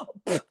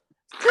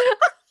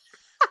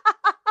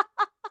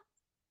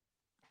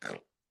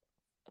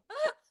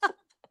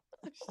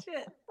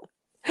 Shit.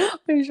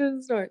 I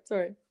shouldn't start.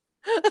 Sorry.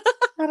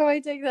 How do I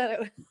take that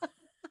out?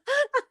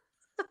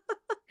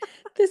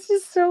 This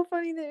is so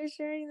funny that you're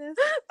sharing this.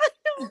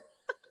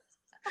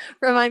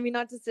 Remind me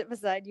not to sit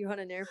beside you on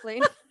an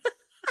airplane.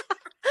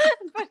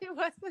 But it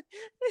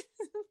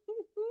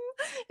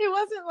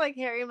wasn't like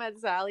Harry Met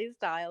Sally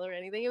style or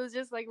anything. It was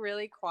just like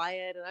really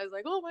quiet, and I was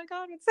like, "Oh my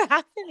god, what's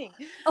happening?"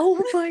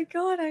 Oh my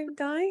god, I'm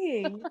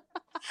dying.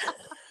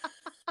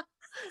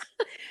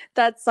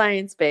 That's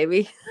science,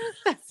 baby.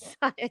 That's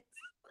science.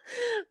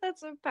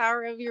 That's the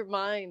power of your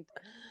mind.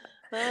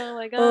 Oh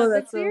my god! Oh, But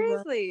that's so fun.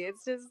 seriously,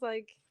 it's just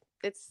like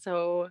it's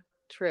so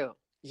true.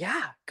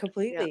 Yeah,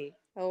 completely.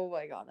 Yeah. Oh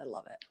my god, I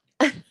love it.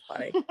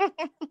 Funny.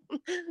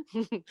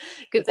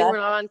 Good thing we're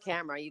not on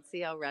camera. You'd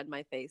see how red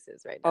my face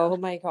is right now. Oh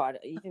my god,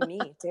 even me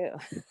too.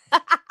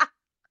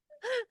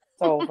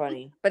 So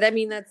funny. But I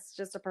mean, that's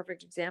just a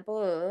perfect example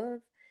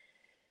of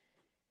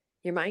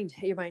your mind.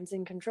 Your mind's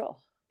in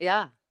control.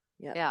 Yeah.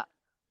 Yeah.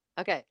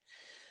 Okay.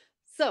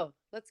 So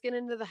let's get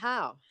into the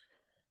how.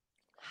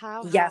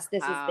 Yes,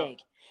 this is big.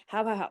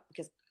 How?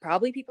 Because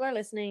probably people are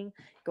listening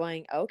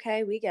going,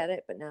 okay, we get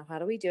it. But now how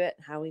do we do it?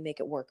 How do we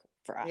make it work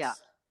for us? Yeah.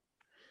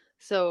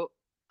 So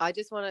I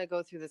just want to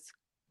go through this.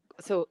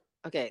 So,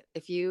 okay,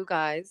 if you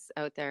guys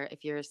out there,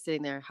 if you're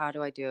sitting there, how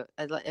do I do it?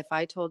 If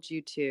I told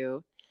you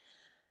to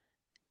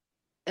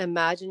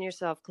imagine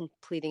yourself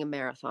completing a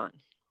marathon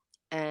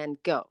and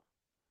go.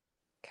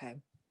 Okay.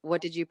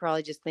 What did you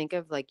probably just think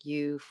of? Like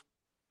you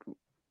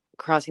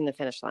crossing the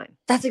finish line.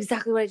 That's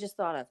exactly what I just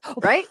thought of.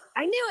 Right?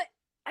 I knew it.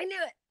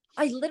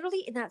 I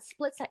literally, in that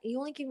split second, you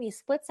only give me a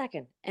split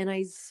second, and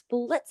I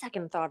split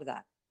second thought of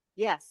that.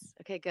 Yes.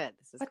 Okay, good.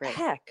 This is what great. What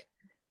the heck?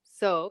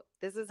 So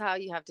this is how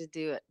you have to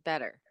do it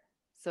better.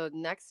 So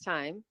next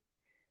time,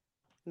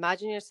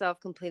 imagine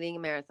yourself completing a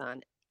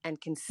marathon and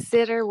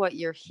consider what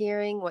you're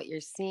hearing, what you're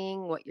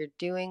seeing, what you're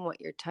doing, what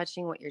you're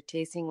touching, what you're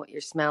tasting, what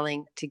you're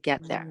smelling to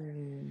get there.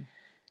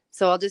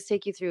 So I'll just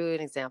take you through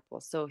an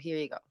example. So here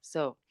you go.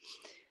 So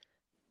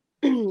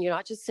you're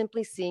not just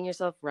simply seeing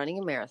yourself running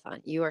a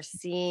marathon. You are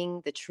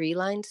seeing the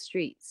tree-lined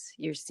streets.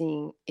 You're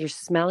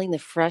smelling the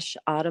fresh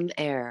autumn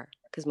air,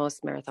 because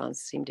most marathons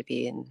seem to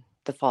be in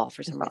the fall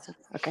for some reason.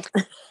 Okay.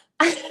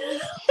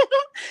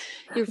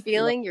 You're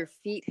feeling your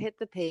feet hit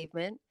the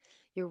pavement.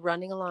 You're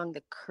running along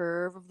the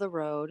curve of the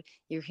road.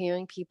 You're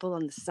hearing people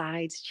on the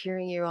sides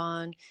cheering you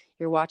on.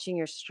 You're watching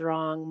your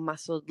strong,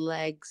 muscled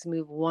legs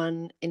move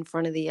one in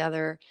front of the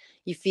other.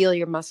 You feel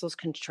your muscles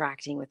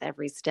contracting with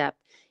every step.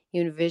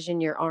 You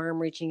envision your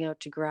arm reaching out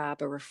to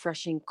grab a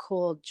refreshing,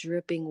 cold,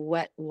 dripping,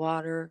 wet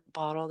water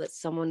bottle that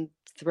someone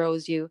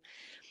throws you.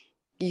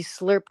 You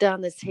slurp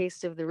down the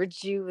taste of the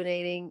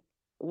rejuvenating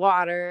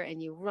water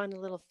and you run a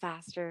little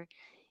faster.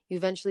 You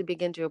eventually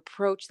begin to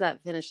approach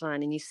that finish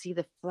line and you see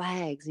the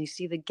flags and you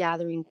see the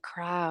gathering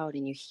crowd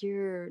and you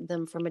hear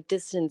them from a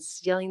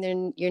distance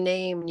yelling your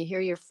name, and you hear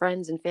your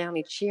friends and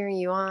family cheering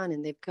you on,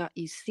 and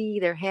you see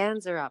their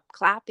hands are up,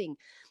 clapping,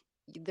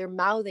 they're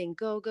mouthing,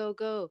 go, go,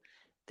 go.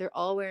 They're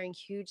all wearing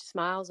huge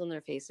smiles on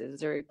their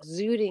faces. They're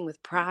exuding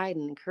with pride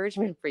and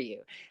encouragement for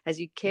you as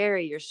you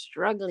carry your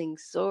struggling,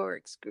 sore,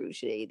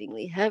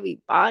 excruciatingly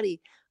heavy body,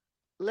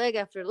 leg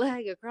after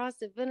leg, across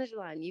the finish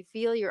line. You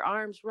feel your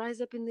arms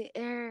rise up in the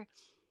air.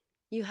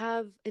 You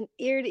have an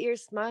ear-to-ear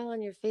smile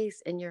on your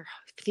face, and you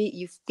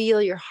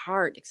feel your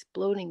heart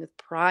exploding with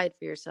pride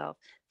for yourself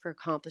for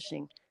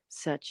accomplishing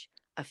such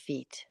a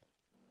feat.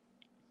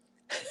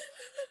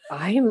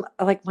 I'm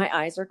like, my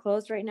eyes are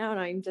closed right now and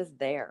I'm just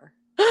there.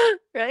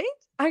 Right?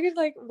 I could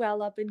like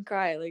well up and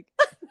cry. Like,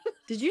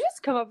 did you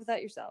just come up with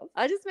that yourself?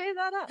 I just made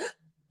that up.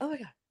 Oh my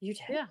god, you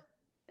did? Yeah,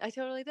 I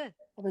totally did.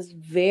 It was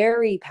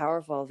very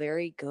powerful,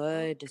 very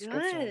good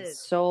description. Good.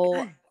 So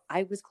good.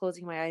 I was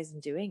closing my eyes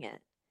and doing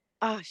it.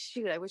 Oh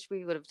shoot, I wish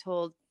we would have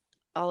told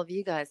all of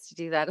you guys to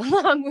do that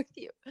along with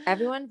you.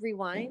 Everyone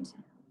rewind.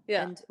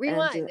 Yeah,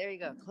 rewind. There you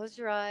go. Close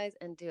your eyes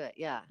and do it.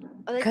 Yeah.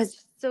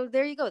 So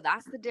there you go.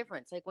 That's the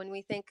difference. Like when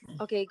we think,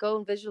 okay, go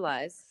and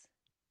visualize,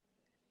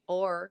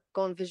 or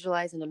go and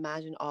visualize and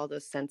imagine all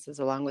those senses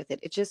along with it.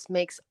 It just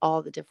makes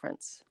all the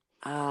difference.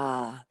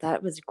 Ah,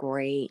 that was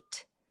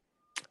great.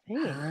 Hey.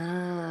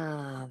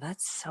 Ah,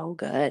 that's so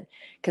good.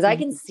 Because I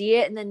can see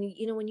it. And then,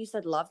 you know, when you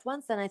said loved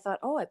ones, then I thought,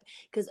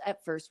 because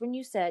at first when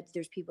you said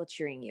there's people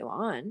cheering you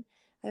on,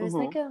 I was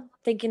like,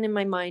 thinking in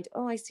my mind,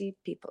 I see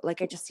people.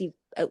 Like I just see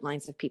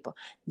outlines of people.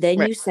 Then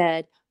you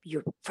said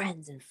your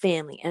friends and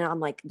family. And I'm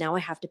like, now I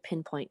have to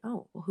pinpoint,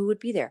 who would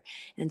be there?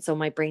 And so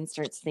my brain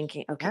starts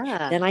thinking, okay,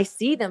 then I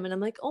see them and I'm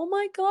like, oh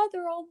my God,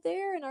 they're all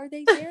there. And are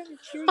they there? They're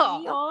cheering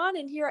me on.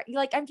 And here,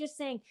 like, I'm just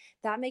saying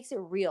that makes it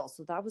real.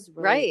 So that was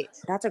really, right.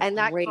 That's a great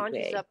that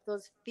conjures up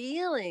those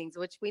feelings,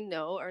 which we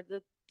know are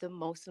the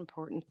most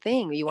important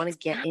thing. You want to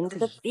get into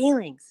the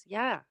feelings.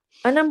 Yeah.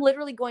 And I'm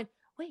literally going,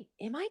 wait,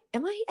 am I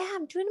doing a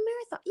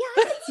marathon? Yeah,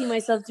 I can see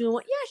myself doing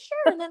one. Yeah,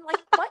 sure. And then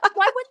like, why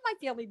wouldn't my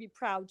family be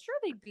proud? Sure,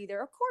 they'd be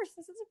there. Of course,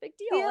 this is a big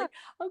deal. Yeah. Like,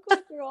 I'm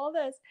going through all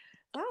this.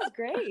 That was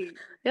great.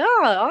 Yeah,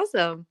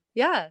 awesome.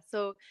 Yeah.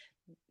 So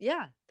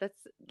yeah,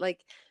 that's like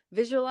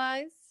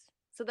visualize.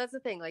 So that's the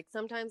thing. Like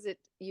sometimes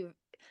it's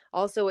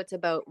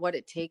about what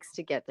it takes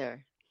to get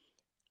there.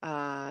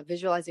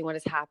 Visualizing what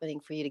is happening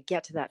for you to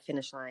get to that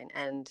finish line.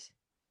 And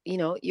you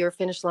know, your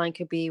finish line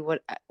could be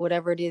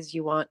whatever it is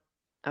you want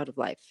out of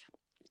life?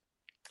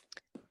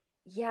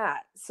 Yeah.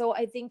 So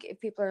I think if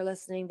people are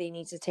listening, they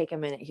need to take a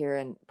minute here,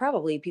 and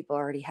probably people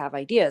already have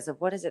ideas of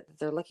what is it that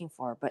they're looking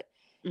for, but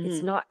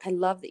it's not, I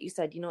love that you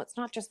said, it's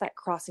not just that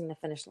crossing the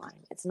finish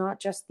line. It's not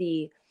just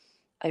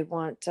I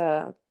want,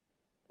 I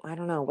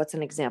don't know, what's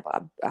an example?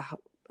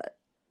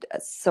 A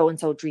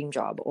so-and-so dream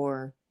job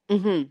or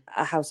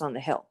a house on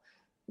the hill.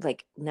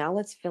 Like, now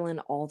let's fill in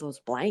all those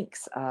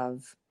blanks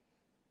of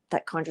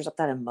that conjures up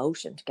that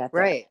emotion to get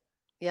there. Right.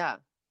 Yeah.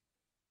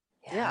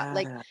 Yeah.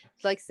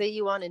 Like say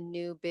you want a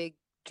new big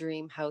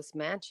dream house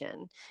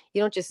mansion.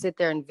 You don't just sit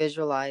there and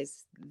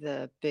visualize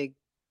the big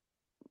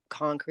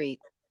concrete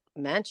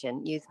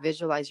mansion. You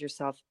visualize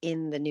yourself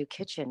in the new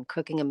kitchen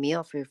cooking a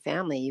meal for your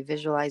family. You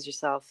visualize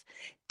yourself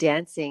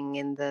dancing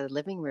in the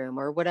living room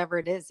or whatever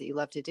it is that you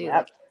love to do.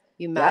 Like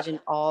you imagine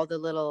all the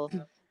little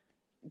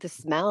the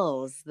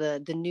smells, the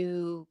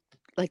new,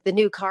 like the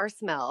new car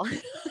smell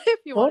if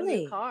you want a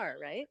new car,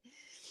 right?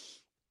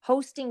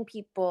 Hosting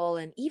people,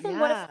 and even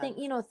what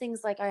if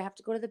things like I have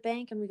to go to the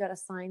bank and we got to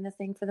sign the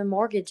thing for the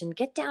mortgage and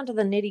get down to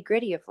the nitty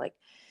gritty of like,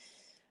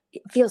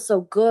 it feels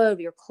so good,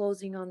 we are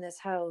closing on this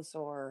house,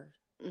 or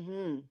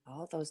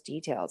all those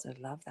details. I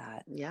love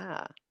that.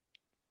 Yeah.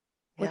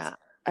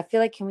 I feel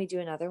like, can we do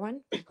another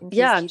one?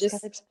 Yeah, I'm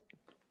just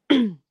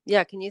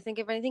yeah, can you think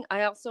of anything?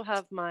 I also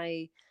have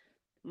my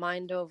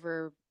Mind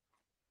Over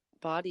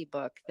Body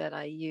book that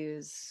I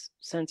use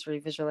sensory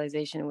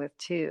visualization with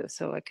too,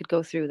 so I could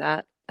go through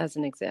that as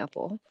an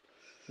example.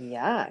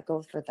 Yeah,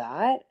 go for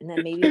that, and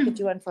then maybe you could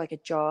do one for like a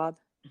job.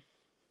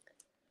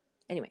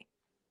 Anyway,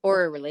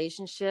 or a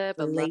relationship.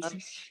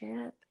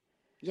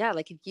 Yeah,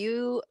 like if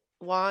you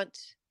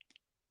want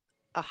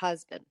a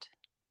husband,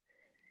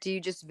 do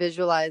you just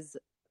visualize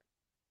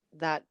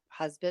that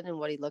husband and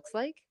what he looks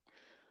like?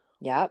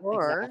 Yeah,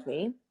 or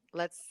exactly.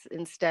 let's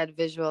instead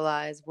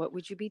visualize, what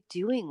would you be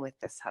doing with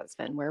this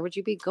husband? Where would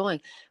you be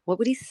going? What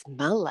would he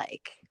smell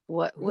like?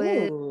 What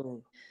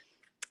would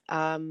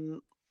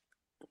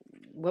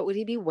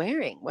he be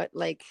wearing? What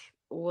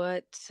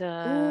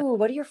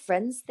do your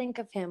friends think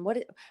of him?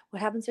 What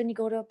happens when you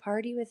go to a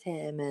party with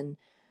him? And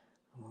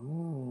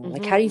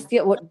like, how do you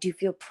feel? What do you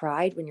feel?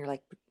 Pride when you're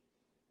like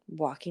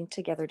walking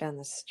together down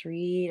the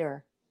street?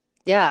 Or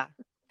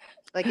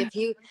like if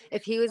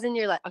he was in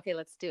your life. Okay,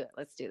 let's do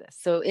this.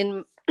 So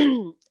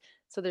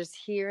so there's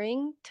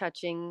hearing,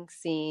 touching,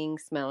 seeing,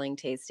 smelling,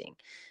 tasting.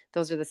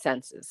 Those are the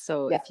senses.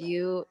 So if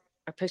you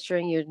are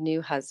picturing your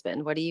new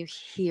husband, what are you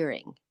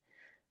hearing?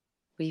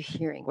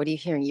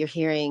 You're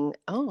hearing,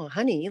 oh,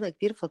 honey, you look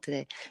beautiful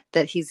today,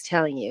 that he's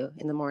telling you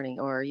in the morning,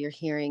 or you're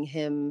hearing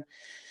him.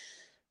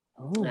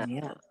 Like,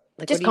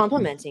 just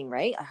complimenting,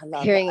 right? I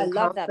love hearing that. him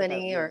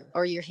complimenting you.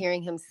 Or you're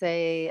hearing him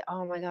say,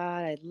 oh my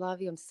God, I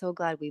love you. I'm so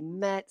glad we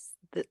met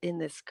in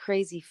this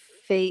crazy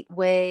fate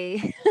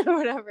way, or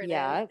whatever it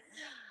is.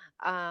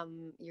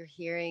 You're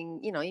hearing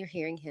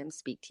him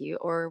speak to you.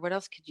 Or what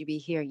else could you be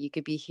hearing? You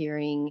could be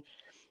hearing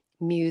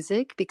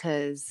music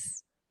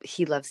because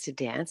he loves to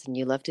dance and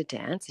you love to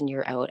dance and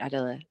you're out at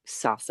a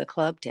salsa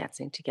club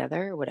dancing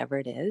together, or whatever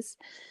it is.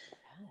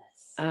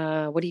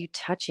 What are you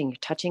touching? You're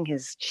touching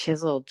his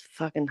chiseled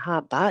fucking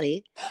hot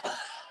body.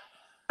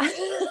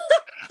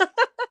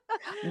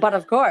 But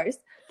of course,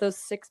 those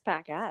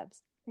 6-pack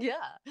abs.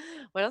 Yeah.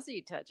 What else are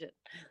you touching?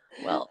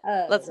 Well,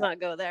 let's not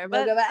go there.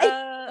 But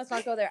let's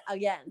not go there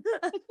again.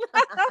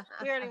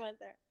 We already went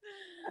there.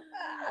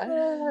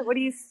 What are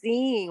you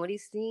seeing? What are you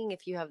seeing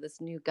if you have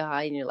this new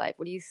guy in your life?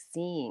 What are you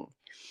seeing?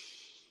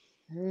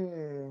 What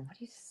are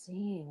you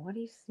seeing? Let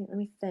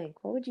me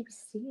think. What would you be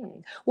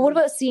seeing? Well, what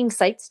about seeing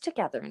sights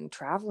together and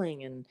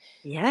traveling and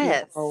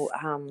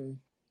even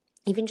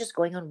just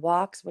going on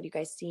walks? What are you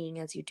guys seeing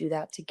as you do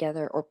that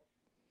together? Or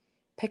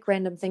pick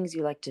random things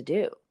you like to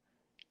do.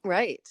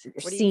 Right.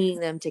 You're seeing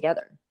them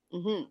together.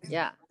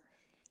 Yeah.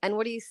 And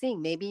what are you seeing?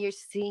 Maybe you're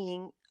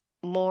seeing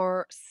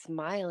more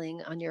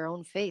smiling on your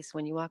own face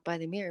when you walk by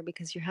the mirror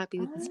because you're happy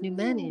with this new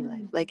man in your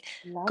life. Like,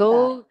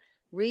 go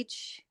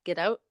reach, get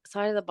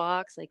outside of the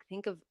box. Like,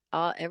 think of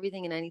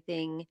everything and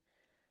anything.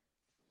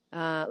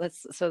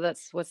 That's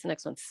what's the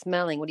next one?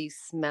 Smelling. What are you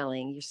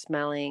smelling? You're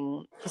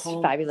smelling his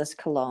fabulous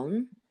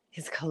cologne.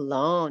 His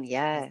cologne.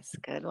 Yes.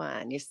 Good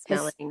one. You're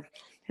smelling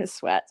his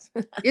sweat.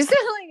 You're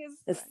smelling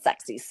his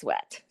sexy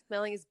sweat.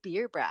 Smelling his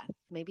beer breath.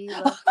 Maybe you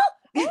love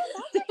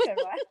that's a good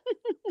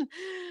one.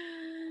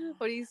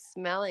 What are you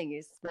smelling?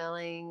 You're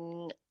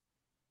smelling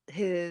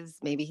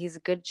maybe he's a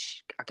good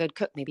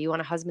cook. Maybe you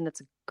want a husband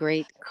that's a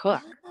great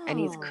cook and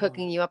he's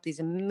cooking you up these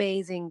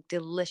amazing,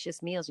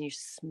 delicious meals and you're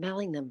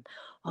smelling them.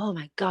 Oh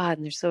my God.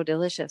 And they're so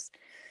delicious.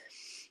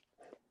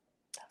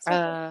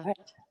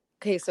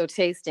 Okay. So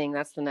tasting,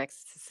 that's the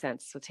next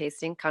sense. So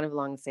tasting, kind of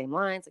along the same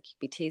lines. Like, you could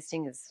be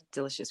tasting his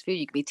delicious food.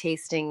 You could be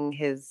tasting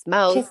his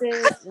mouth.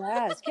 Kisses.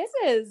 Yes.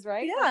 Kisses.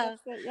 Right. Yeah.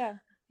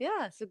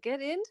 Yeah. So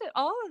get into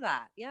all of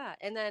that. Yeah.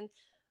 And then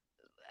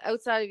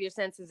outside of your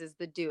senses is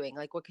the doing.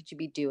 Like, what could you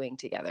be doing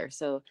together?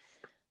 So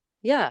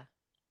yeah,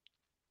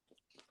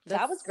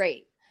 that was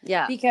great.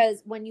 Yeah,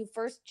 because when you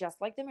first, just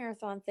like the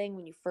marathon thing,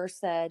 when you first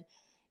said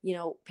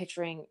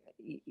picturing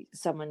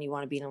someone you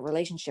want to be in a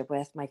relationship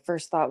with, my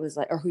first thought was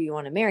like, or who you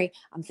want to marry,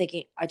 I'm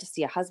thinking, I just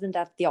see a husband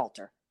at the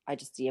altar. I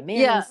just see a man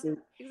in a suit,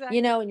 exactly.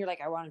 and you're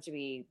like, I want him to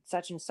be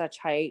such and such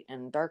height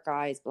and dark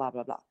eyes, blah,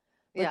 blah, blah.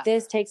 But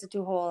this takes it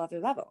to a whole other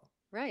level.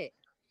 Right.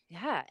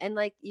 Yeah. And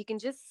like, you can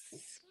just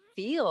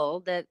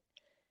feel that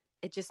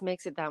it just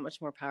makes it that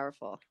much more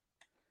powerful.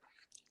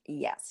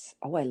 Yes.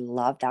 Oh, I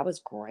love that. Was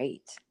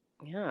great.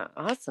 Yeah.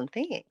 Awesome.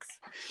 Thanks.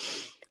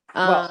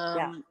 Well,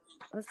 yeah.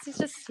 Let's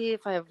just see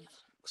if I have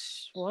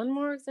one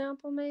more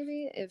example,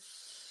 maybe.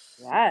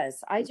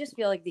 Yes, I just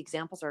feel like the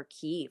examples are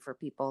key for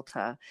people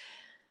to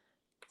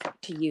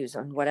use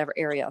on whatever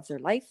area of their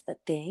life that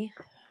they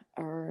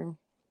are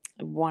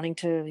wanting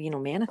to,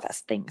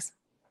 manifest things.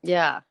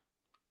 Yeah.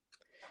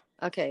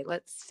 Okay,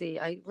 let's see.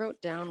 I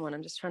wrote down one.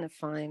 I'm just trying to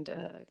find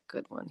a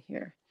good one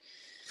here.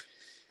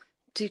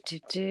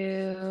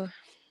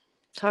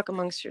 Talk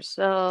amongst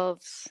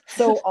yourselves.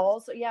 So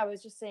also, I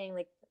was just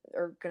saying,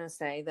 gonna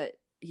say that,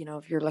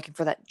 if you're looking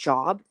for that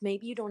job,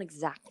 maybe you don't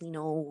exactly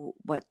know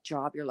what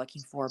job you're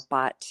looking for,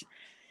 but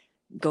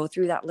go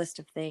through that list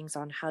of things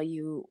on how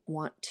you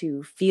want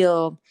to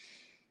feel,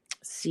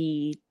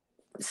 see,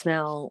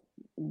 smell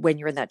when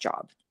you're in that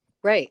job.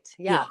 Right.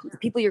 Yeah. The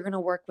people you're going to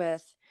work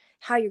with,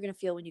 how you're going to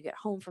feel when you get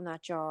home from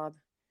that job,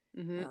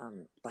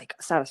 like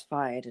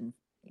satisfied and,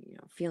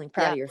 feeling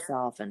proud of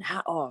yourself, and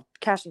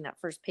cashing that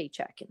first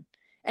paycheck. And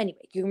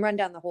anyway, you can run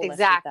down the whole list of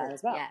that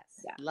as well. Yes.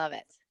 Yeah. Love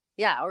it.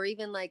 Yeah. Or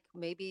even like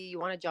maybe you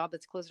want a job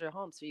that's closer to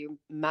home. So you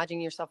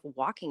imagine yourself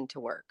walking to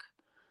work.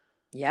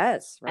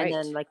 Yes. Right. And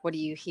then like, what are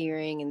you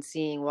hearing and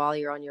seeing while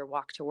you're on your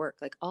walk to work?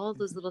 Like all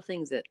those little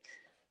things that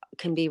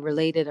can be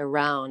related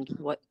around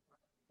what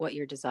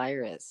your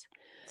desire is.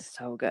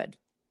 So good.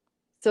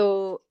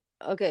 So,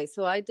 okay.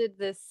 So I did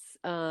this,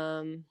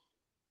 for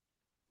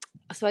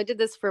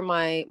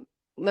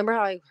remember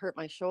how I hurt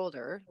my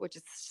shoulder, which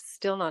is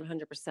still not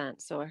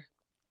 100%. So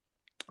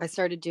I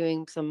started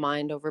doing some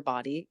mind over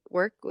body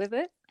work with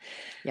it.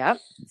 Yep.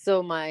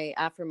 So my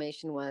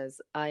affirmation was,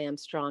 I am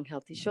strong,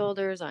 healthy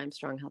shoulders. I am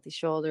strong, healthy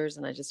shoulders.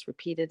 And I just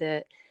repeated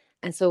it.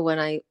 And so when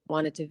I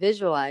wanted to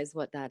visualize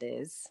what that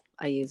is,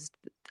 I used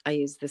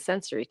the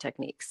sensory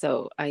technique.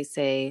 So I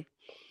say,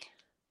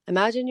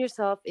 imagine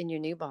yourself in your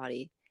new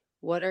body.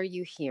 What are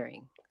you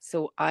hearing?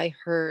 So I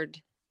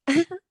heard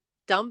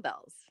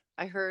dumbbells.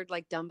 I heard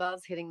like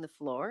dumbbells hitting the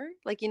floor.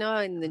 Like, in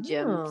the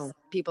gyms,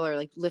 people are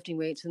like lifting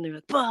weights and they're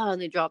like, bah,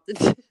 and they drop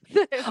the.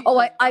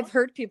 I've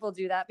heard people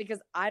do that because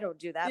I don't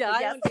do that. Yeah,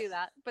 I don't do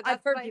that. But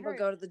I've heard people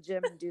go to the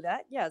gym and do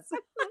that. Yes.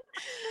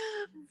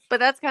 But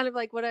that's kind of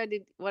like what I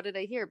did. What did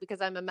I hear?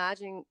 Because I'm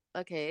imagining,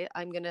 okay,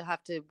 I'm going to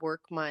have to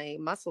work my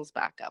muscles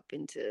back up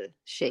into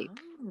shape.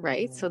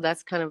 Right. So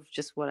that's kind of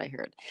just what I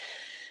heard.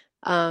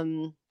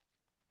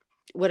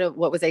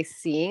 What was I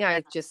seeing?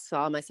 I just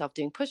saw myself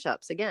doing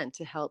push-ups again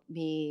to help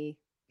me,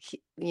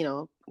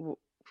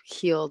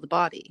 heal the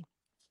body,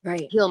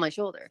 right? Heal my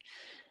shoulder.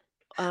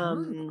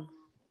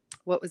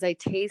 What was I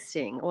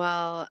tasting?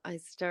 Well,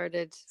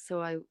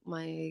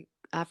 my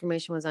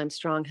affirmation was, I'm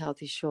strong,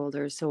 healthy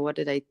shoulders. So what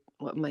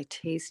am I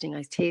tasting?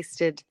 I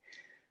tasted,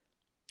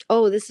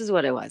 this is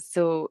what it was.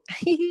 So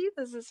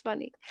this is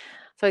funny.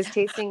 So I was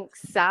tasting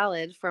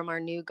salad from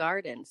our new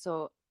garden.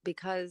 So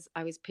because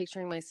I was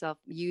picturing myself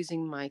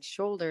using my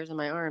shoulders and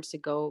my arms to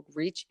go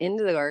reach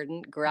into the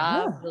garden,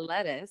 grab the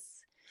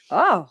lettuce.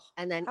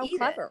 And then how eat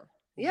clever.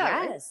 It.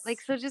 Yeah. Yes. Like,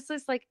 so just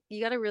this, like,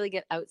 you got to really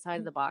get outside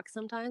of the box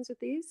sometimes with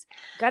these.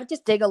 Got to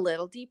just dig a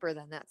little deeper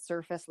than that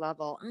surface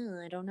level.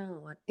 I don't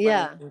know what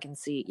you can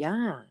see.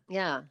 Yeah.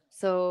 Yeah.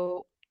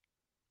 So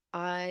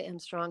I am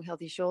strong,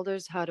 healthy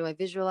shoulders. How do I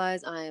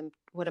visualize?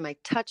 What am I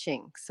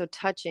touching? So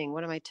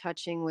what am I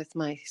touching with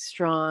my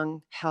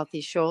strong,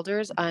 healthy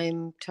shoulders?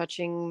 I'm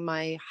touching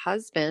my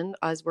husband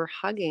as we're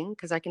hugging,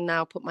 because I can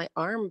now put my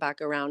arm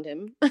back around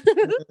him.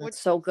 Which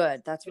so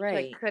good. That's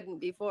right. I couldn't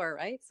before,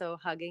 right? So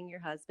hugging your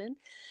husband.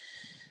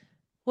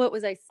 What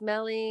was I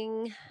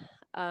smelling?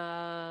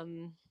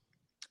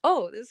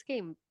 This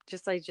came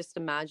I just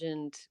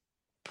imagined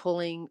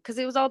pulling, because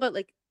it was all about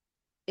like,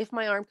 if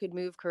my arm could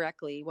move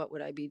correctly, what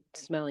would I be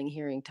smelling,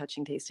 hearing,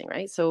 touching, tasting,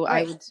 right? So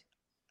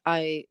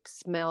I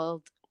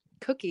smelled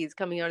cookies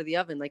coming out of the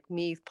oven, like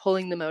me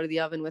pulling them out of the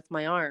oven with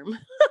my arm.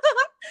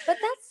 But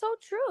that's so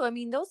true. I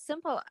mean, those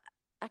simple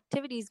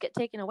activities get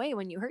taken away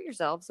when you hurt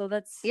yourself. So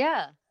that's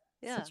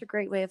such a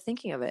great way of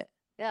thinking of it.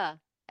 Yeah.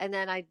 And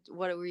then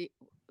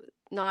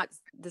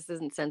this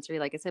isn't sensory,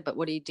 like I said, but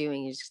what are you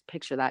doing? You just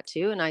picture that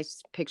too. And I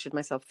just pictured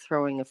myself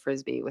throwing a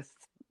Frisbee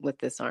with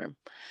this arm.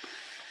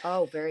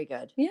 Oh, very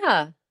good.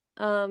 Yeah.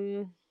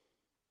 And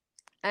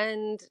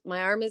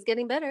my arm is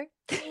getting better.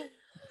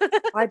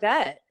 I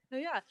bet.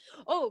 Yeah.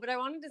 Oh, but I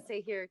wanted to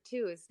say here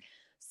too is,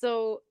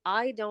 so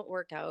I don't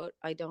work out.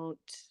 I don't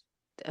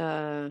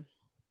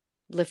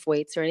lift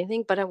weights or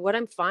anything. But what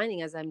I'm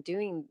finding as I'm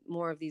doing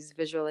more of these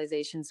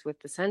visualizations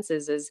with the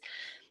senses is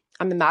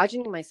I'm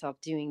imagining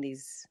myself doing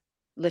these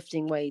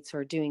lifting weights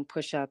or doing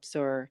push-ups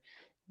or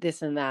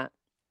this and that.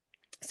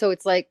 So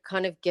it's like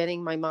kind of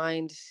getting my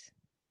mind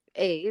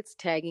it's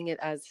tagging it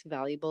as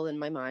valuable in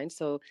my mind.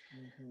 So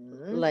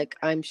Mm-hmm. like,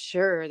 I'm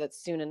sure that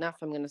soon enough,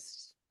 I'm going to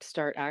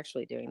start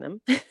actually doing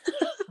them.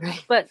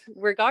 Right. But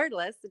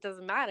regardless, it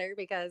doesn't matter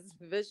because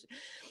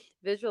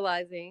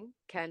visualizing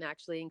can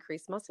actually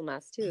increase muscle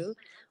mass too,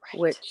 Right.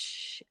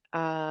 which,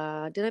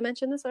 did I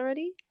mention this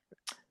already?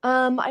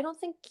 I don't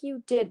think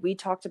you did. We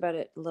talked about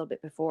it a little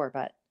bit before,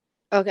 but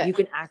Okay. you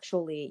can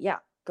actually,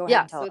 go ahead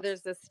Yeah. and tell So us.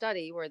 there's this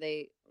study where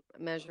they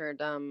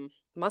measured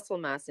muscle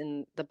mass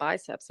in the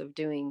biceps of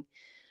doing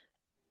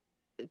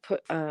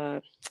put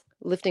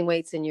lifting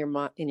weights in your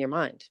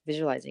mind,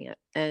 visualizing it,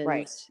 and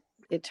Right.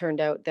 it turned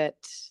out that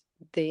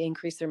they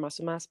increased their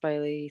muscle mass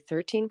by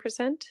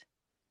 13%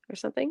 or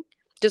something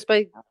just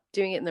by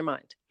doing it in their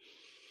mind.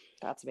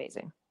 That's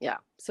amazing. Yeah.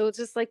 So it's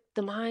just like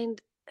the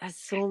mind has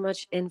so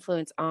much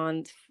influence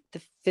on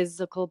the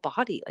physical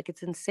body. Like,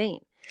 it's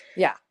insane.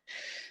 Yeah.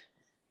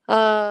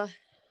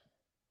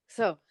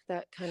 So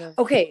that kind of.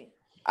 Okay.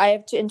 I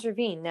have to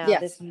intervene now.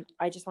 Yes. This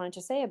I just wanted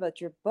to say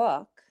about your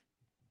book.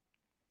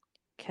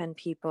 Can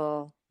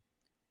people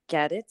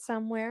get it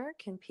somewhere?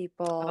 Can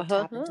people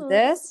tap into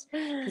this?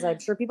 Because I'm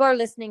sure people are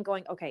listening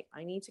going, okay,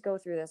 I need to go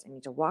through this. I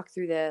need to walk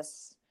through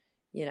this.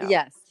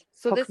 Yes.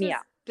 So hook me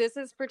up. this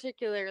is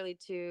particularly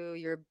to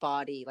your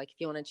body, like if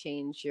you want to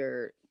change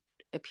your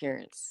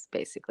appearance,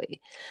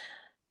 basically,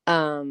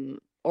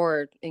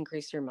 or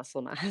increase your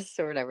muscle mass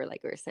or whatever,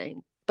 like we were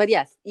saying. But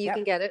yes, you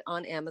can get it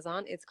on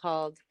Amazon. It's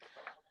called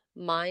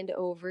Mind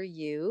Over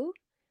You,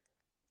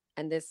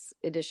 and this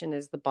edition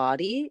is the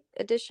body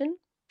edition.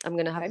 I'm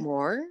gonna have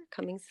more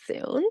coming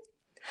soon.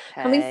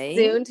 Coming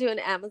soon to an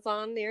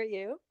Amazon near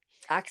you.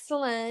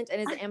 Excellent. And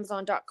is it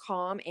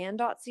Amazon.com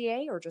and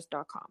 .ca or just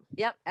 .com?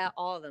 Yep, at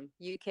all of them.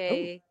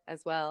 UK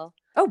as well.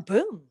 Oh,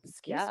 boom.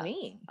 Excuse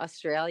me.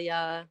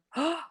 Australia.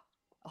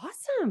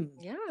 Awesome.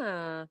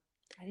 Yeah.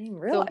 I didn't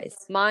realize.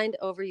 So, Mind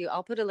Over You.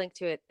 I'll put a link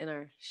to it in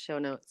our show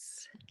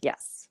notes.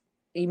 Yes.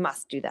 You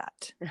must do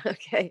that.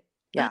 Okay.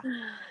 Yeah.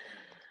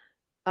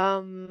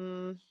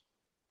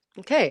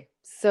 Okay.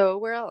 So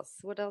where else?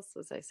 What else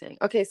was I saying?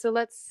 Okay, so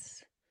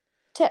let's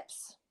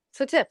tips.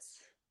 So tips.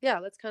 Yeah,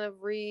 let's kind of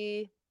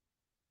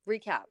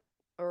recap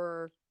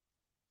or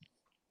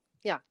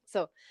yeah.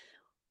 So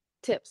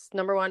tips.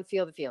 Number one,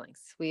 feel the feelings.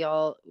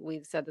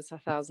 We've said this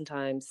 1,000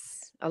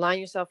 times. Align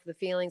yourself with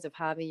the feelings of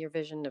having your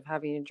vision, of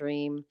having a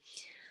dream.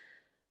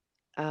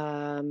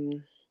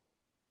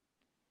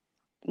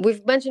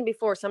 We've mentioned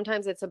before,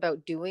 sometimes it's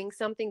about doing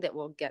something that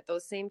will get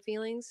those same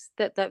feelings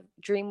that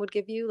dream would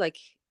give you. Like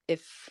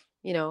if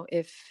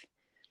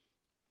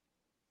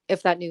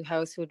that new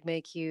house would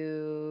make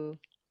you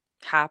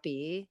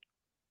happy,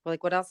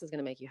 like what else is going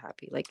to make you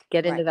happy? Like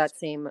get into that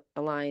same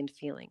aligned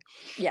feeling.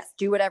 Yes.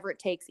 Do whatever it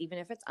takes, even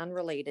if it's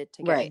unrelated,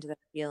 to get into the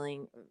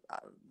feeling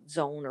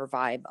zone or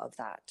vibe of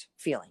that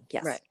feeling.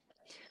 Yes. Right.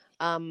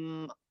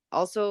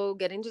 Also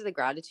get into the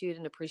gratitude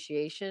and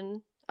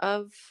appreciation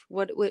of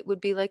what it would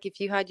be like if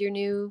you had your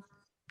new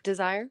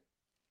desire.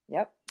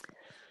 Yep.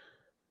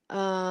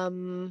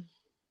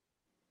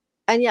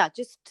 And yeah,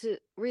 just to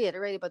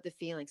reiterate about the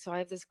feeling. So I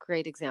have this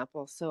great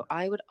example. So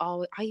I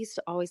used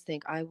to always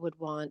think I would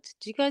want,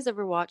 do you guys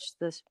ever watch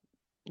this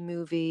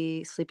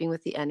movie, Sleeping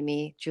with the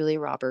Enemy, Julia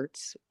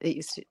Roberts?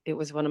 It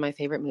was one of my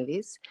favorite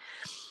movies.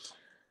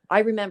 I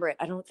remember it.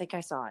 I don't think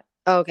I saw it.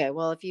 Okay.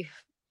 Well,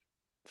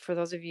 for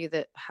those of you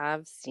that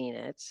have seen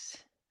it,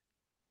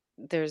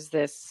 there's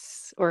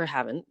this, or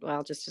haven't, well,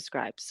 I'll just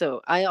describe.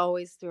 So I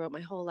always, throughout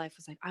my whole life,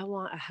 was like, I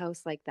want a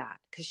house like that,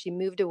 because she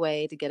moved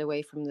away to get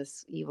away from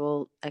this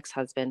evil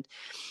ex-husband.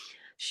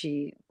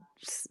 She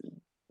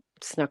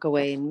snuck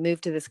away and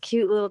moved to this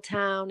cute little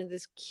town and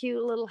this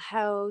cute little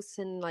house,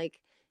 and like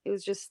it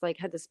was just like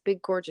had this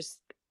big gorgeous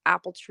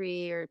apple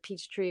tree or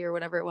peach tree or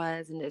whatever it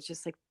was, and it's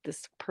just like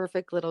this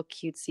perfect little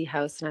cutesy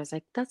house, and I was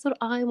like, that's what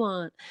I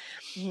want.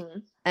 Mm-hmm.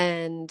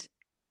 And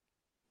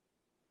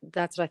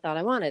that's what I thought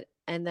I wanted.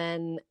 And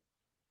then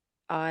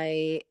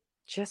I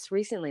just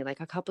recently,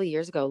 like a couple of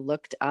years ago,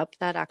 looked up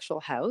that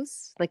actual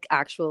house, like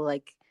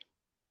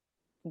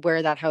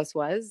where that house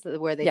was,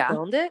 where they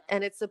filmed it,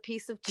 and it's a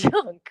piece of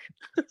junk.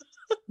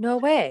 No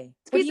way.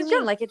 What do you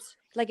mean? Like it's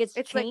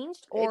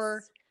changed,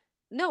 or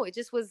no, it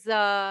just was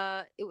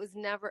it was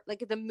never,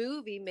 like, the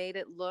movie made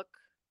it look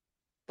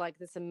like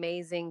this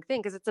amazing thing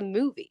because it's a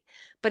movie,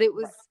 but it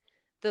was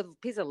the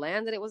piece of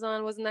land that it was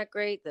on wasn't that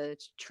great. The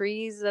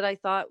trees that I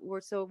thought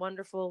were so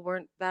wonderful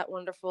weren't that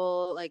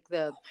wonderful. Like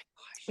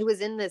it was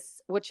in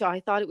this, which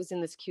I thought it was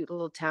in this cute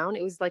little town.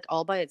 It was like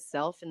all by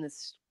itself in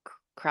this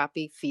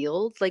crappy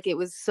field. Like it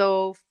was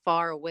so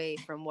far away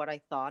from what I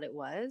thought it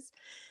was.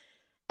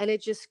 And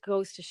it just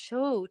goes to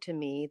show to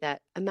me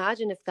that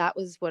imagine if that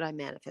was what I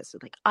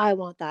manifested. Like, I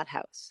want that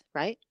house,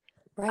 right?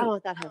 I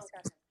want that house.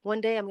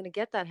 One day I'm going to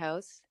get that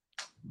house,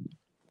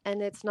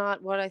 and it's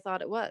not what I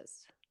thought it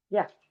was.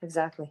 Yeah,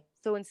 exactly.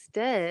 So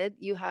instead,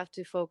 you have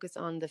to focus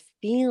on the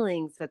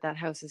feelings that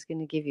house is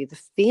going to give you.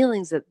 The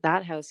feelings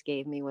that house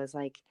gave me was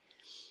like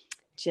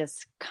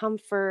just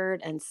comfort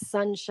and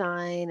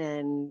sunshine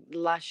and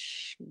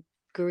lush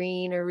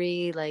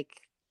greenery. Like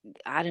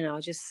I don't know,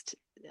 just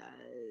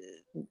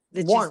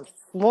warmth.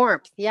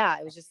 Warmth. Yeah,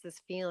 it was just this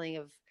feeling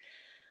of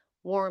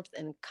warmth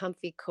and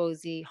comfy,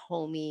 cozy,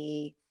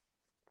 homey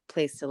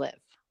place to live.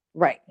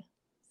 Right.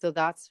 So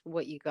that's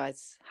what you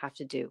guys have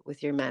to do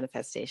with your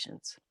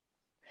manifestations.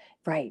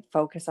 Right.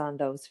 Focus on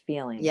those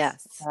feelings.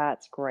 Yes.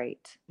 That's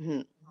great.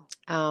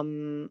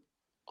 Mm-hmm.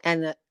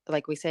 And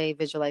like we say,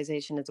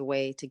 visualization is a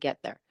way to get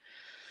there.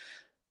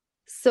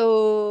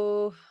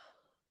 So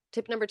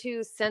tip number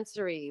 2,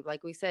 sensory.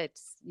 Like we said,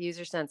 use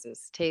your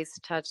senses.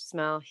 Taste, touch,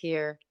 smell,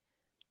 hear.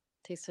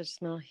 Taste, touch,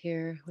 smell,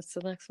 hear. What's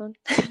the next one?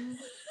 Did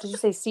you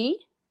say see?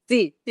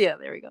 See. Yeah,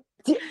 there we go.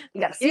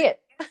 You gotta see it.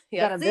 You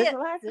gotta see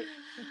visualize it.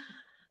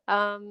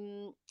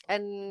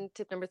 And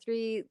tip number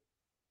 3,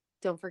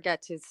 don't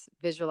forget to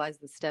visualize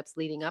the steps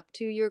leading up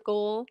to your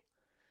goal.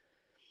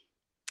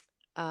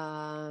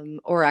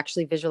 Or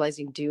actually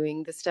visualizing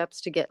doing the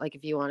steps to get, like,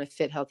 if you want a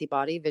fit, healthy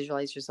body,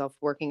 visualize yourself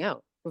working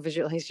out, or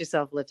visualize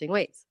yourself lifting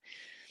weights.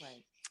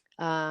 Right.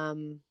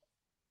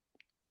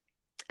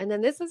 And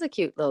then this is a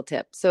cute little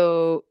tip.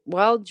 So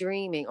while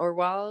dreaming, or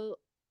while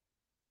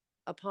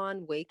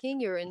upon waking,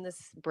 you're in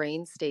this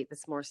brain state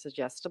that's more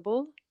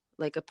suggestible,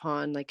 like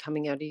upon like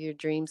coming out of your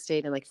dream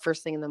state and like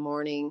first thing in the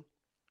morning,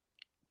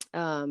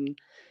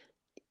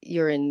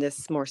 you're in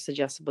this more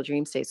suggestible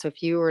dream state. So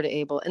if you were to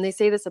able, and they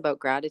say this about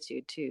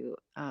gratitude too,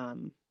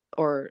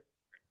 or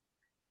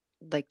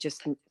like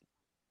just,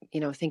 you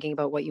know, thinking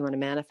about what you want to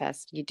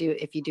manifest,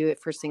 if you do it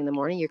first thing in the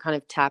morning, you're kind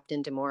of tapped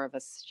into more of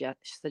a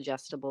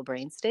suggestible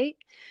brain state.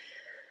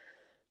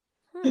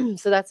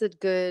 So that's a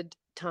good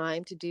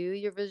time to do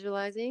your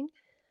visualizing.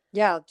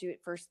 Yeah, I'll do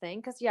it first thing.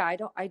 Because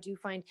I do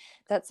find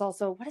that's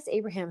also, what does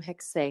Abraham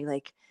Hicks say?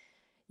 Like,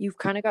 you've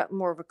kind of got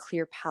more of a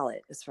clear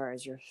palette as far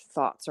as your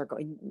thoughts are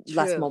going,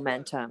 less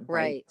momentum.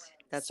 Right.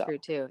 That's true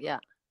too. Yeah.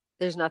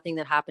 There's nothing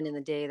that happened in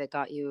the day that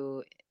got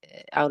you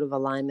out of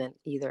alignment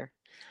either.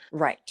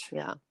 Right.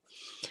 Yeah.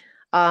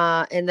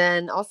 And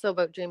then also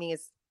about dreaming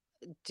is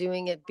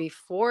doing it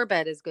before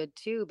bed is good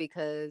too,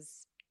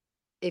 because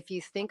if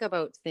you think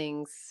about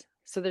things,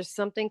 so there's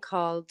something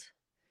called,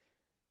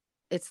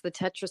 it's the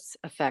Tetris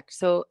effect.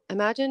 So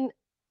imagine,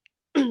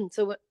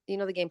 so what, you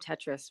know, the game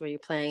Tetris where you're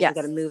playing, you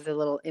got to move the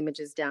little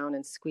images down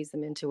and squeeze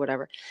them into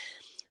whatever.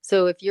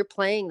 So if you're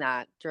playing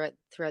that throughout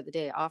the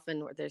day,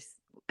 often there's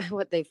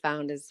what they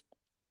found is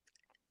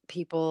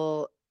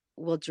people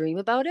will dream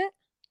about it.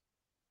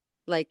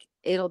 Like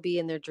it'll be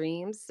in their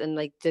dreams, and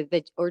like they're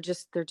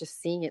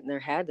just seeing it in their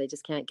head. They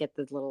just can't get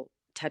the little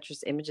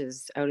Tetris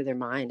images out of their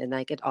mind, and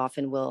like it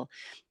often will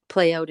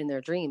play out in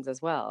their dreams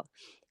as well.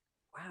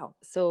 Wow.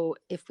 So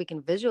if we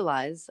can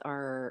visualize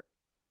our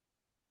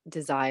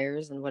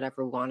desires and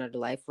whatever we want out of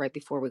life right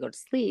before we go to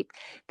sleep,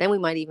 then we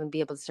might even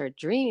be able to start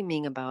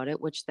dreaming about it,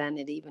 which then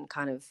it even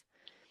kind of,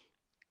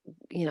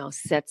 you know,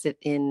 sets it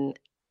in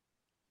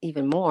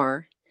even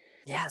more.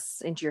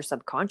 Yes, into your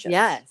subconscious.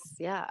 Yes.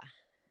 Yeah.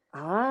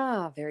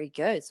 Very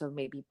good. So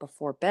maybe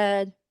before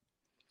bed,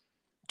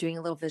 doing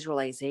a little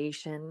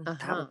visualization.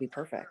 That would be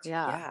perfect.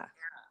 Yeah.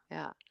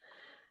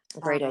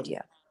 Great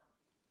idea.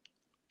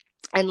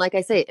 And like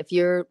I say, if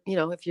you're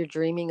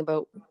dreaming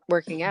about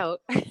working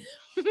out,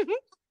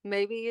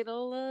 maybe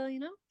it'll,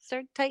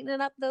 start tightening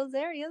up those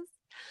areas.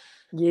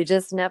 You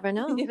just never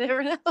know. You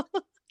never know.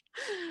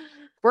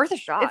 Worth a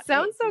shot. It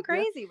sounds so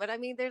crazy, but I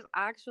mean, there's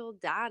actual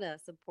data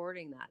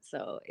supporting that.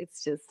 So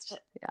it's just,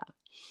 yeah.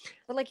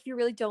 But like, if you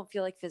really don't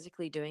feel like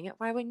physically doing it,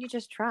 why wouldn't you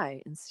just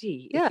try and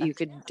see if you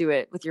could do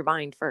it with your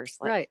mind first?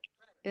 Like, right.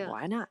 Yeah.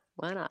 Why not?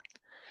 Why not?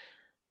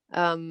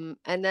 And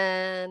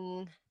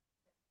then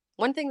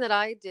one thing that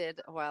I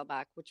did a while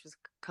back, which was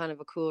kind of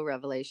a cool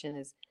revelation,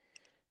 is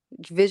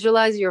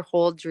visualize your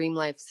whole dream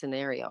life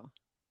scenario.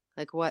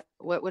 Like what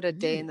would a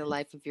day in the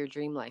life of your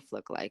dream life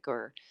look like?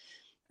 Or,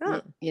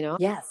 you know?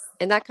 Yes.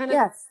 And that kind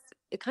of,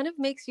 it kind of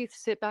makes you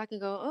sit back and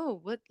go, oh,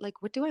 what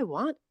do I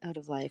want out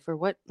of life? Or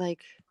what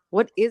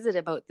is it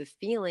about the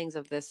feelings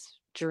of this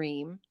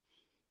dream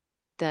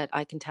that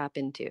I can tap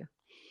into?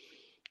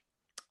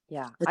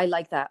 Yeah, I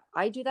like that.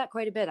 I do that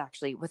quite a bit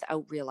actually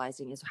without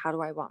realizing, is how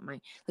do I want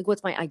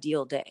what's my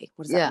ideal day?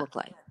 What does that look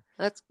like?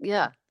 That's,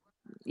 yeah.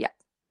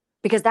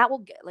 Because that will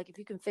get, like, if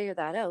you can figure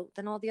that out,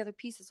 then all the other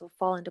pieces will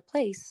fall into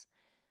place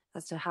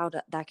as to how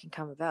that can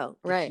come about.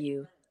 Right. If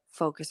you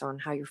focus on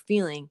how you're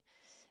feeling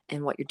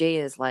and what your day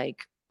is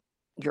like,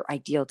 your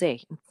ideal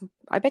day.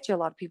 I bet you a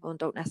lot of people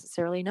don't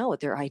necessarily know what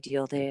their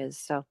ideal day is.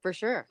 So for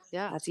sure.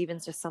 Yeah. That's even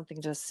just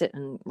something to sit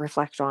and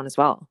reflect on as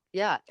well.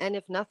 Yeah. And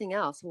if nothing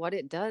else, what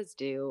it does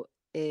do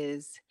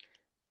is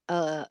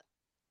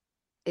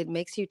it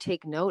makes you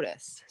take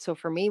notice. So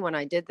for me, when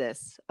I did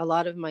this, a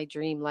lot of my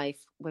dream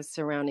life was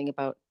surrounding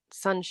about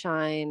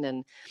sunshine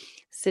and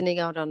sitting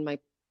out on my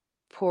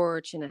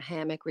porch in a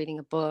hammock reading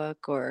a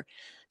book, or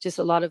just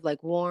a lot of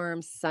like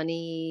warm,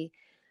 sunny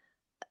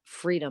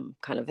freedom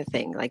kind of a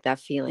thing, like that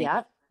feeling.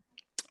 Yeah.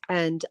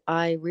 And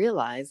I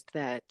realized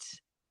that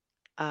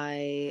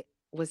I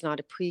was not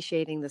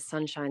appreciating the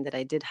sunshine that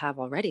I did have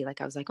already. Like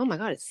I was like, oh my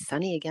God, it's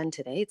sunny again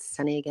today. It's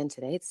sunny again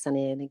today. It's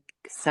sunny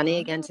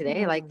again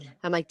today. Like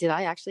I'm like, did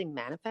I actually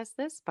manifest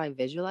this by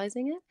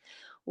visualizing it?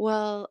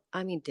 Well,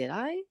 I mean, did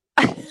I?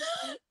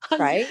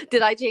 Right?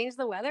 Did I change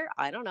the weather?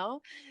 I don't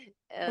know.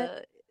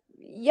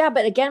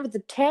 But again, with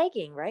the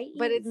tagging, right?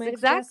 But it's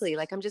exactly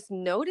like I'm just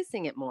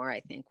noticing it more,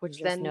 I think,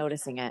 which then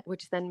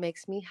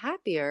makes me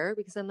happier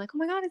because I'm like, oh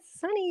my God, it's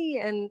sunny.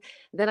 And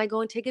then I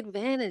go and take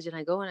advantage, and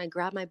I go and I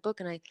grab my book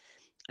and I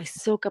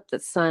soak up the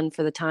sun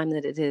for the time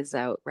that it is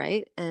out,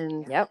 right?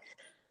 And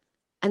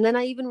and then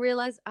I even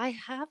realized I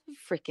have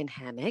a freaking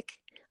hammock.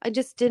 I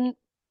just didn't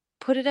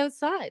put it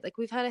outside. Like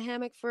we've had a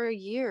hammock for a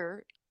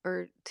year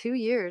or 2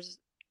 years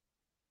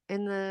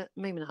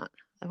maybe not.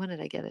 When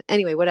did I get it?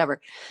 Anyway, whatever.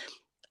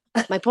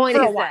 My point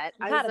is that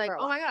I was like,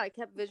 oh my God, I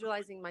kept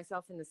visualizing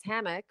myself in this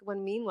hammock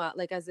when meanwhile,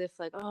 like as if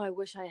like, oh, I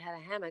wish I had a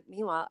hammock.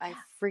 Meanwhile, I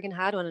freaking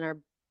had one in our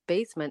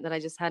basement that I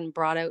just hadn't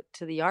brought out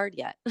to the yard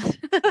yet.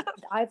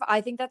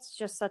 I think that's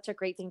just such a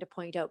great thing to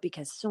point out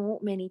because so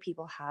many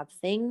people have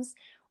things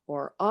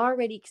or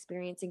already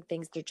experiencing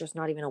things. They're just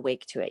not even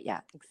awake to it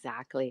yet.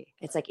 Exactly.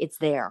 It's like, it's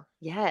there.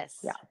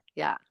 Yes.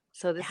 Yeah.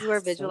 So this is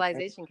where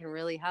visualization can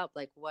really help.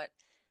 Like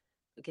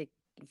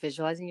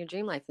visualizing your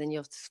dream life, then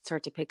you'll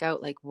start to pick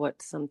out like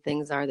what some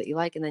things are that you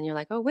like, and then you're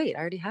like, oh wait, I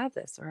already have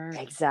this. Or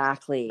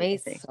exactly.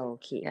 Amazing. It's so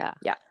key. Yeah.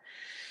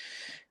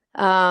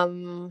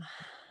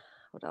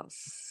 What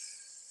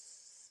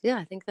else? Yeah,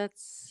 I think that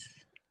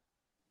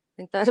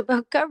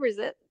about covers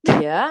it.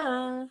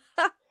 Yeah.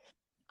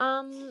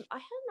 I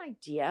had an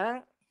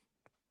idea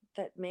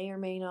that may or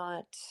may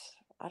not,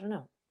 I don't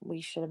know. We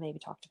should have maybe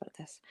talked about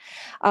this.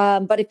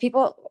 But if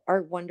people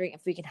are wondering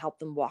if we can help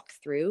them walk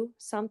through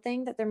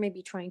something that they're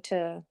maybe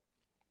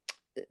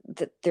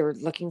that they're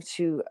looking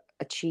to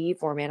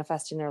achieve or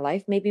manifest in their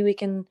life, maybe we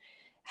can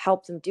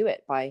help them do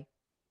it by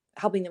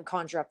helping them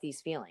conjure up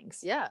these feelings.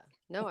 Yeah.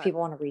 No. If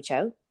people want to reach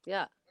out.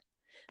 Yeah,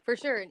 for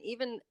sure. And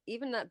even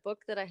that book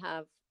that I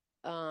have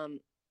on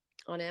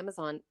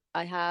Amazon,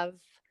 I have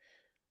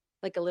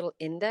like a little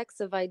index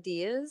of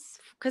ideas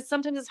because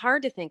sometimes it's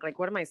hard to think like,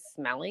 what am I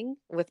smelling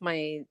with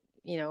my,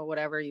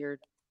 whatever your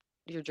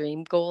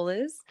dream goal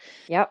is.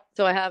 Yep.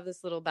 So I have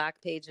this little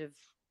back page of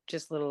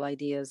just little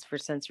ideas for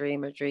sensory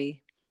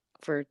imagery,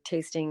 for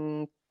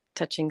tasting,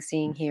 touching,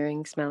 seeing,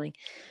 hearing, smelling.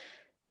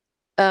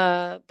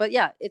 But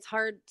yeah,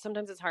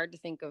 sometimes it's hard to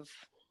think of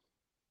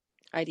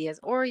ideas,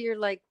 or you're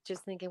like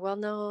just thinking, well,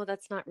 no,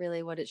 that's not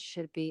really what it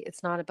should be.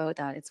 It's not about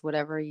that. It's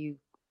whatever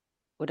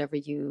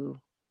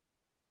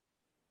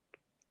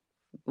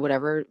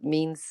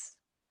means.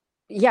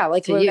 Yeah,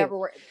 like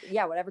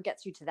whatever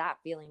gets you to that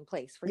feeling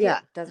place for you.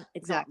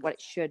 It's not what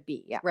it should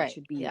be. Yeah, right. It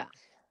should be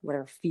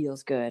whatever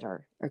feels good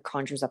or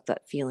conjures up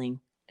that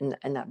feeling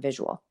and that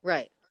visual.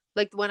 Right.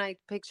 Like when I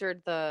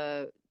pictured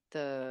the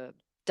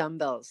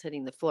dumbbells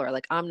hitting the floor,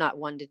 like I'm not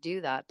one to do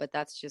that, but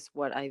that's just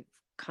what I've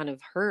kind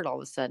of heard all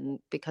of a sudden,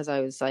 because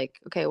I was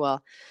like, okay,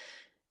 well,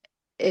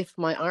 if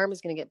my arm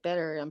is going to get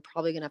better, I'm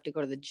probably going to have to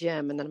go to the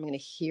gym, and then I'm going to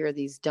hear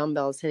these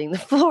dumbbells hitting the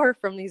floor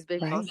from these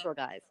big muscle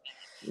guys.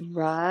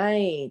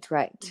 Right.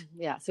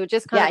 Yeah. So it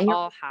just kind of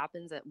all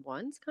happens at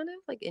once, kind of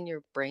like in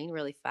your brain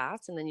really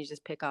fast. And then you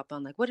just pick up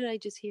on like, what did I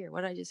just hear?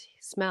 What did I just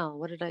smell?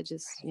 What did I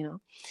just,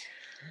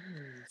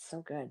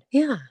 so good.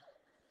 Yeah.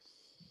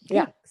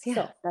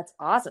 So that's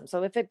awesome.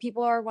 So if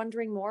people are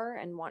wondering more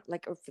and want,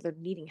 like, if they're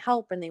needing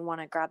help and they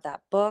want to grab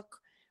that book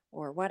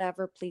or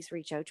whatever, please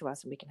reach out to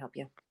us and we can help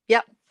you.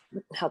 Yep.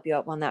 Help you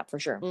out on that for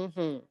sure.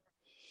 Mm-hmm.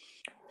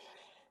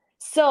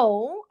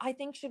 So I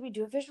think, should we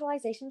do a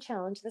visualization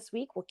challenge this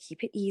week? We'll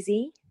keep it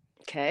easy.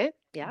 Okay.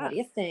 Yeah. What do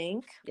you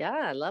think? Yeah,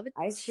 I love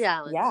a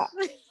challenge. Yeah.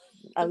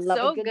 I'm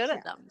so good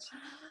at them.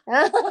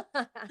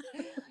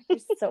 You're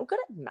so good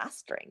at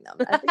mastering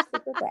them every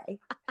single day.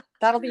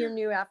 That'll be your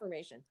new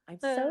affirmation. I'm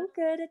so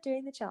good at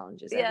doing the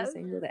challenges every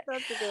single day.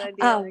 That's a good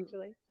idea,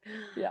 actually.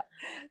 Yeah.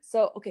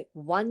 So, okay,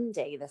 one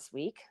day this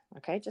week.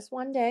 Okay, just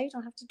one day. You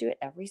don't have to do it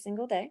every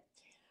single day,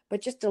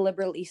 but just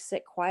deliberately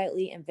sit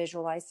quietly and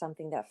visualize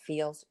something that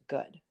feels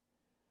good.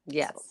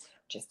 Yes. So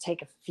just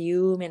take a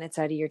few minutes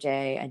out of your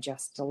day and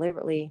just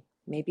deliberately,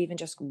 maybe even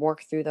just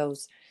work through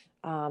those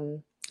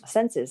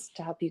senses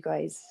to help you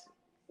guys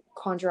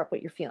conjure up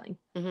what you're feeling,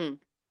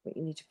 what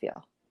you need to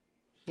feel.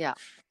 Yeah.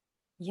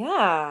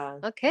 Yeah.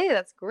 Okay,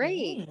 that's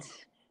great.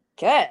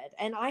 Good.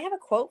 And I have a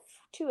quote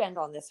to end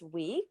on this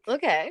week.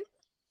 Okay.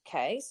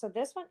 So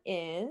this one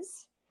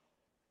is: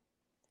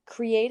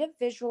 creative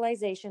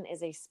visualization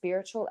is a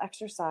spiritual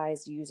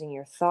exercise using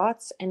your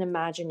thoughts and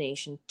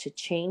imagination to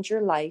change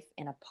your life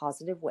in a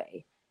positive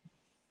way.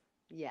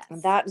 Yes.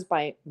 And that is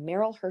by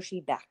Meryl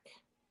Hershey Beck.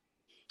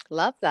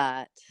 Love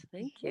that.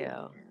 Thank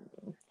you.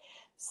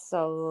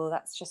 So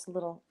that's just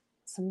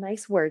some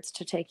nice words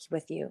to take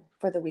with you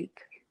for the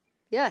week.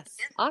 Yes.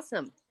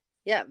 Awesome.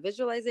 Yeah.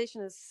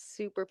 Visualization is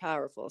super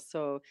powerful.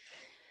 So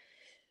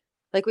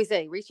like we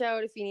say, reach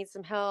out if you need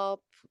some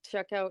help.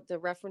 Check out the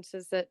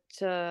references that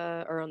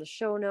are on the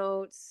show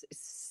notes.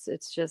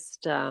 It's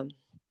just,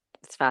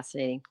 it's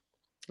fascinating.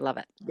 Love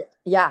it.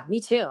 Yeah,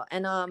 me too.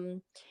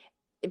 And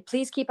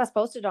please keep us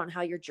posted on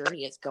how your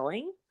journey is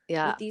going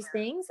with these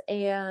things,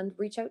 and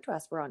reach out to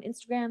us. We're on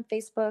Instagram,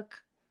 Facebook,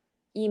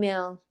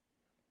 email.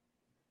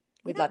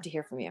 We'd love to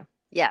hear from you.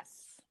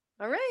 Yes.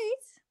 All right.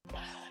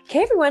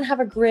 Okay, everyone, have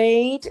a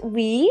great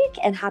week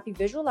and happy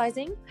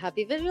visualizing.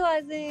 Happy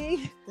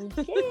visualizing.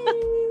 Okay.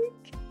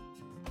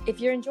 If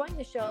you're enjoying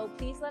the show,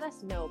 please let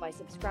us know by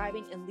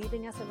subscribing and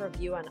leaving us a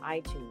review on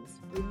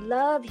iTunes. We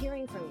love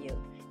hearing from you.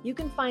 You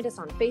can find us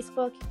on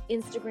Facebook,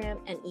 Instagram,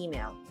 and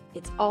email.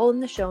 It's all in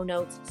the show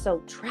notes, so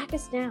track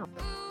us down.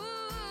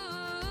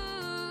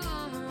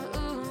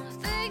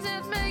 Things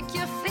that make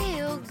you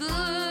feel good.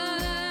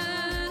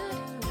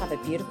 Have a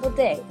beautiful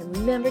day, and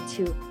remember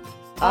to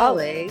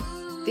always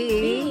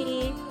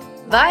be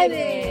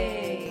vibing.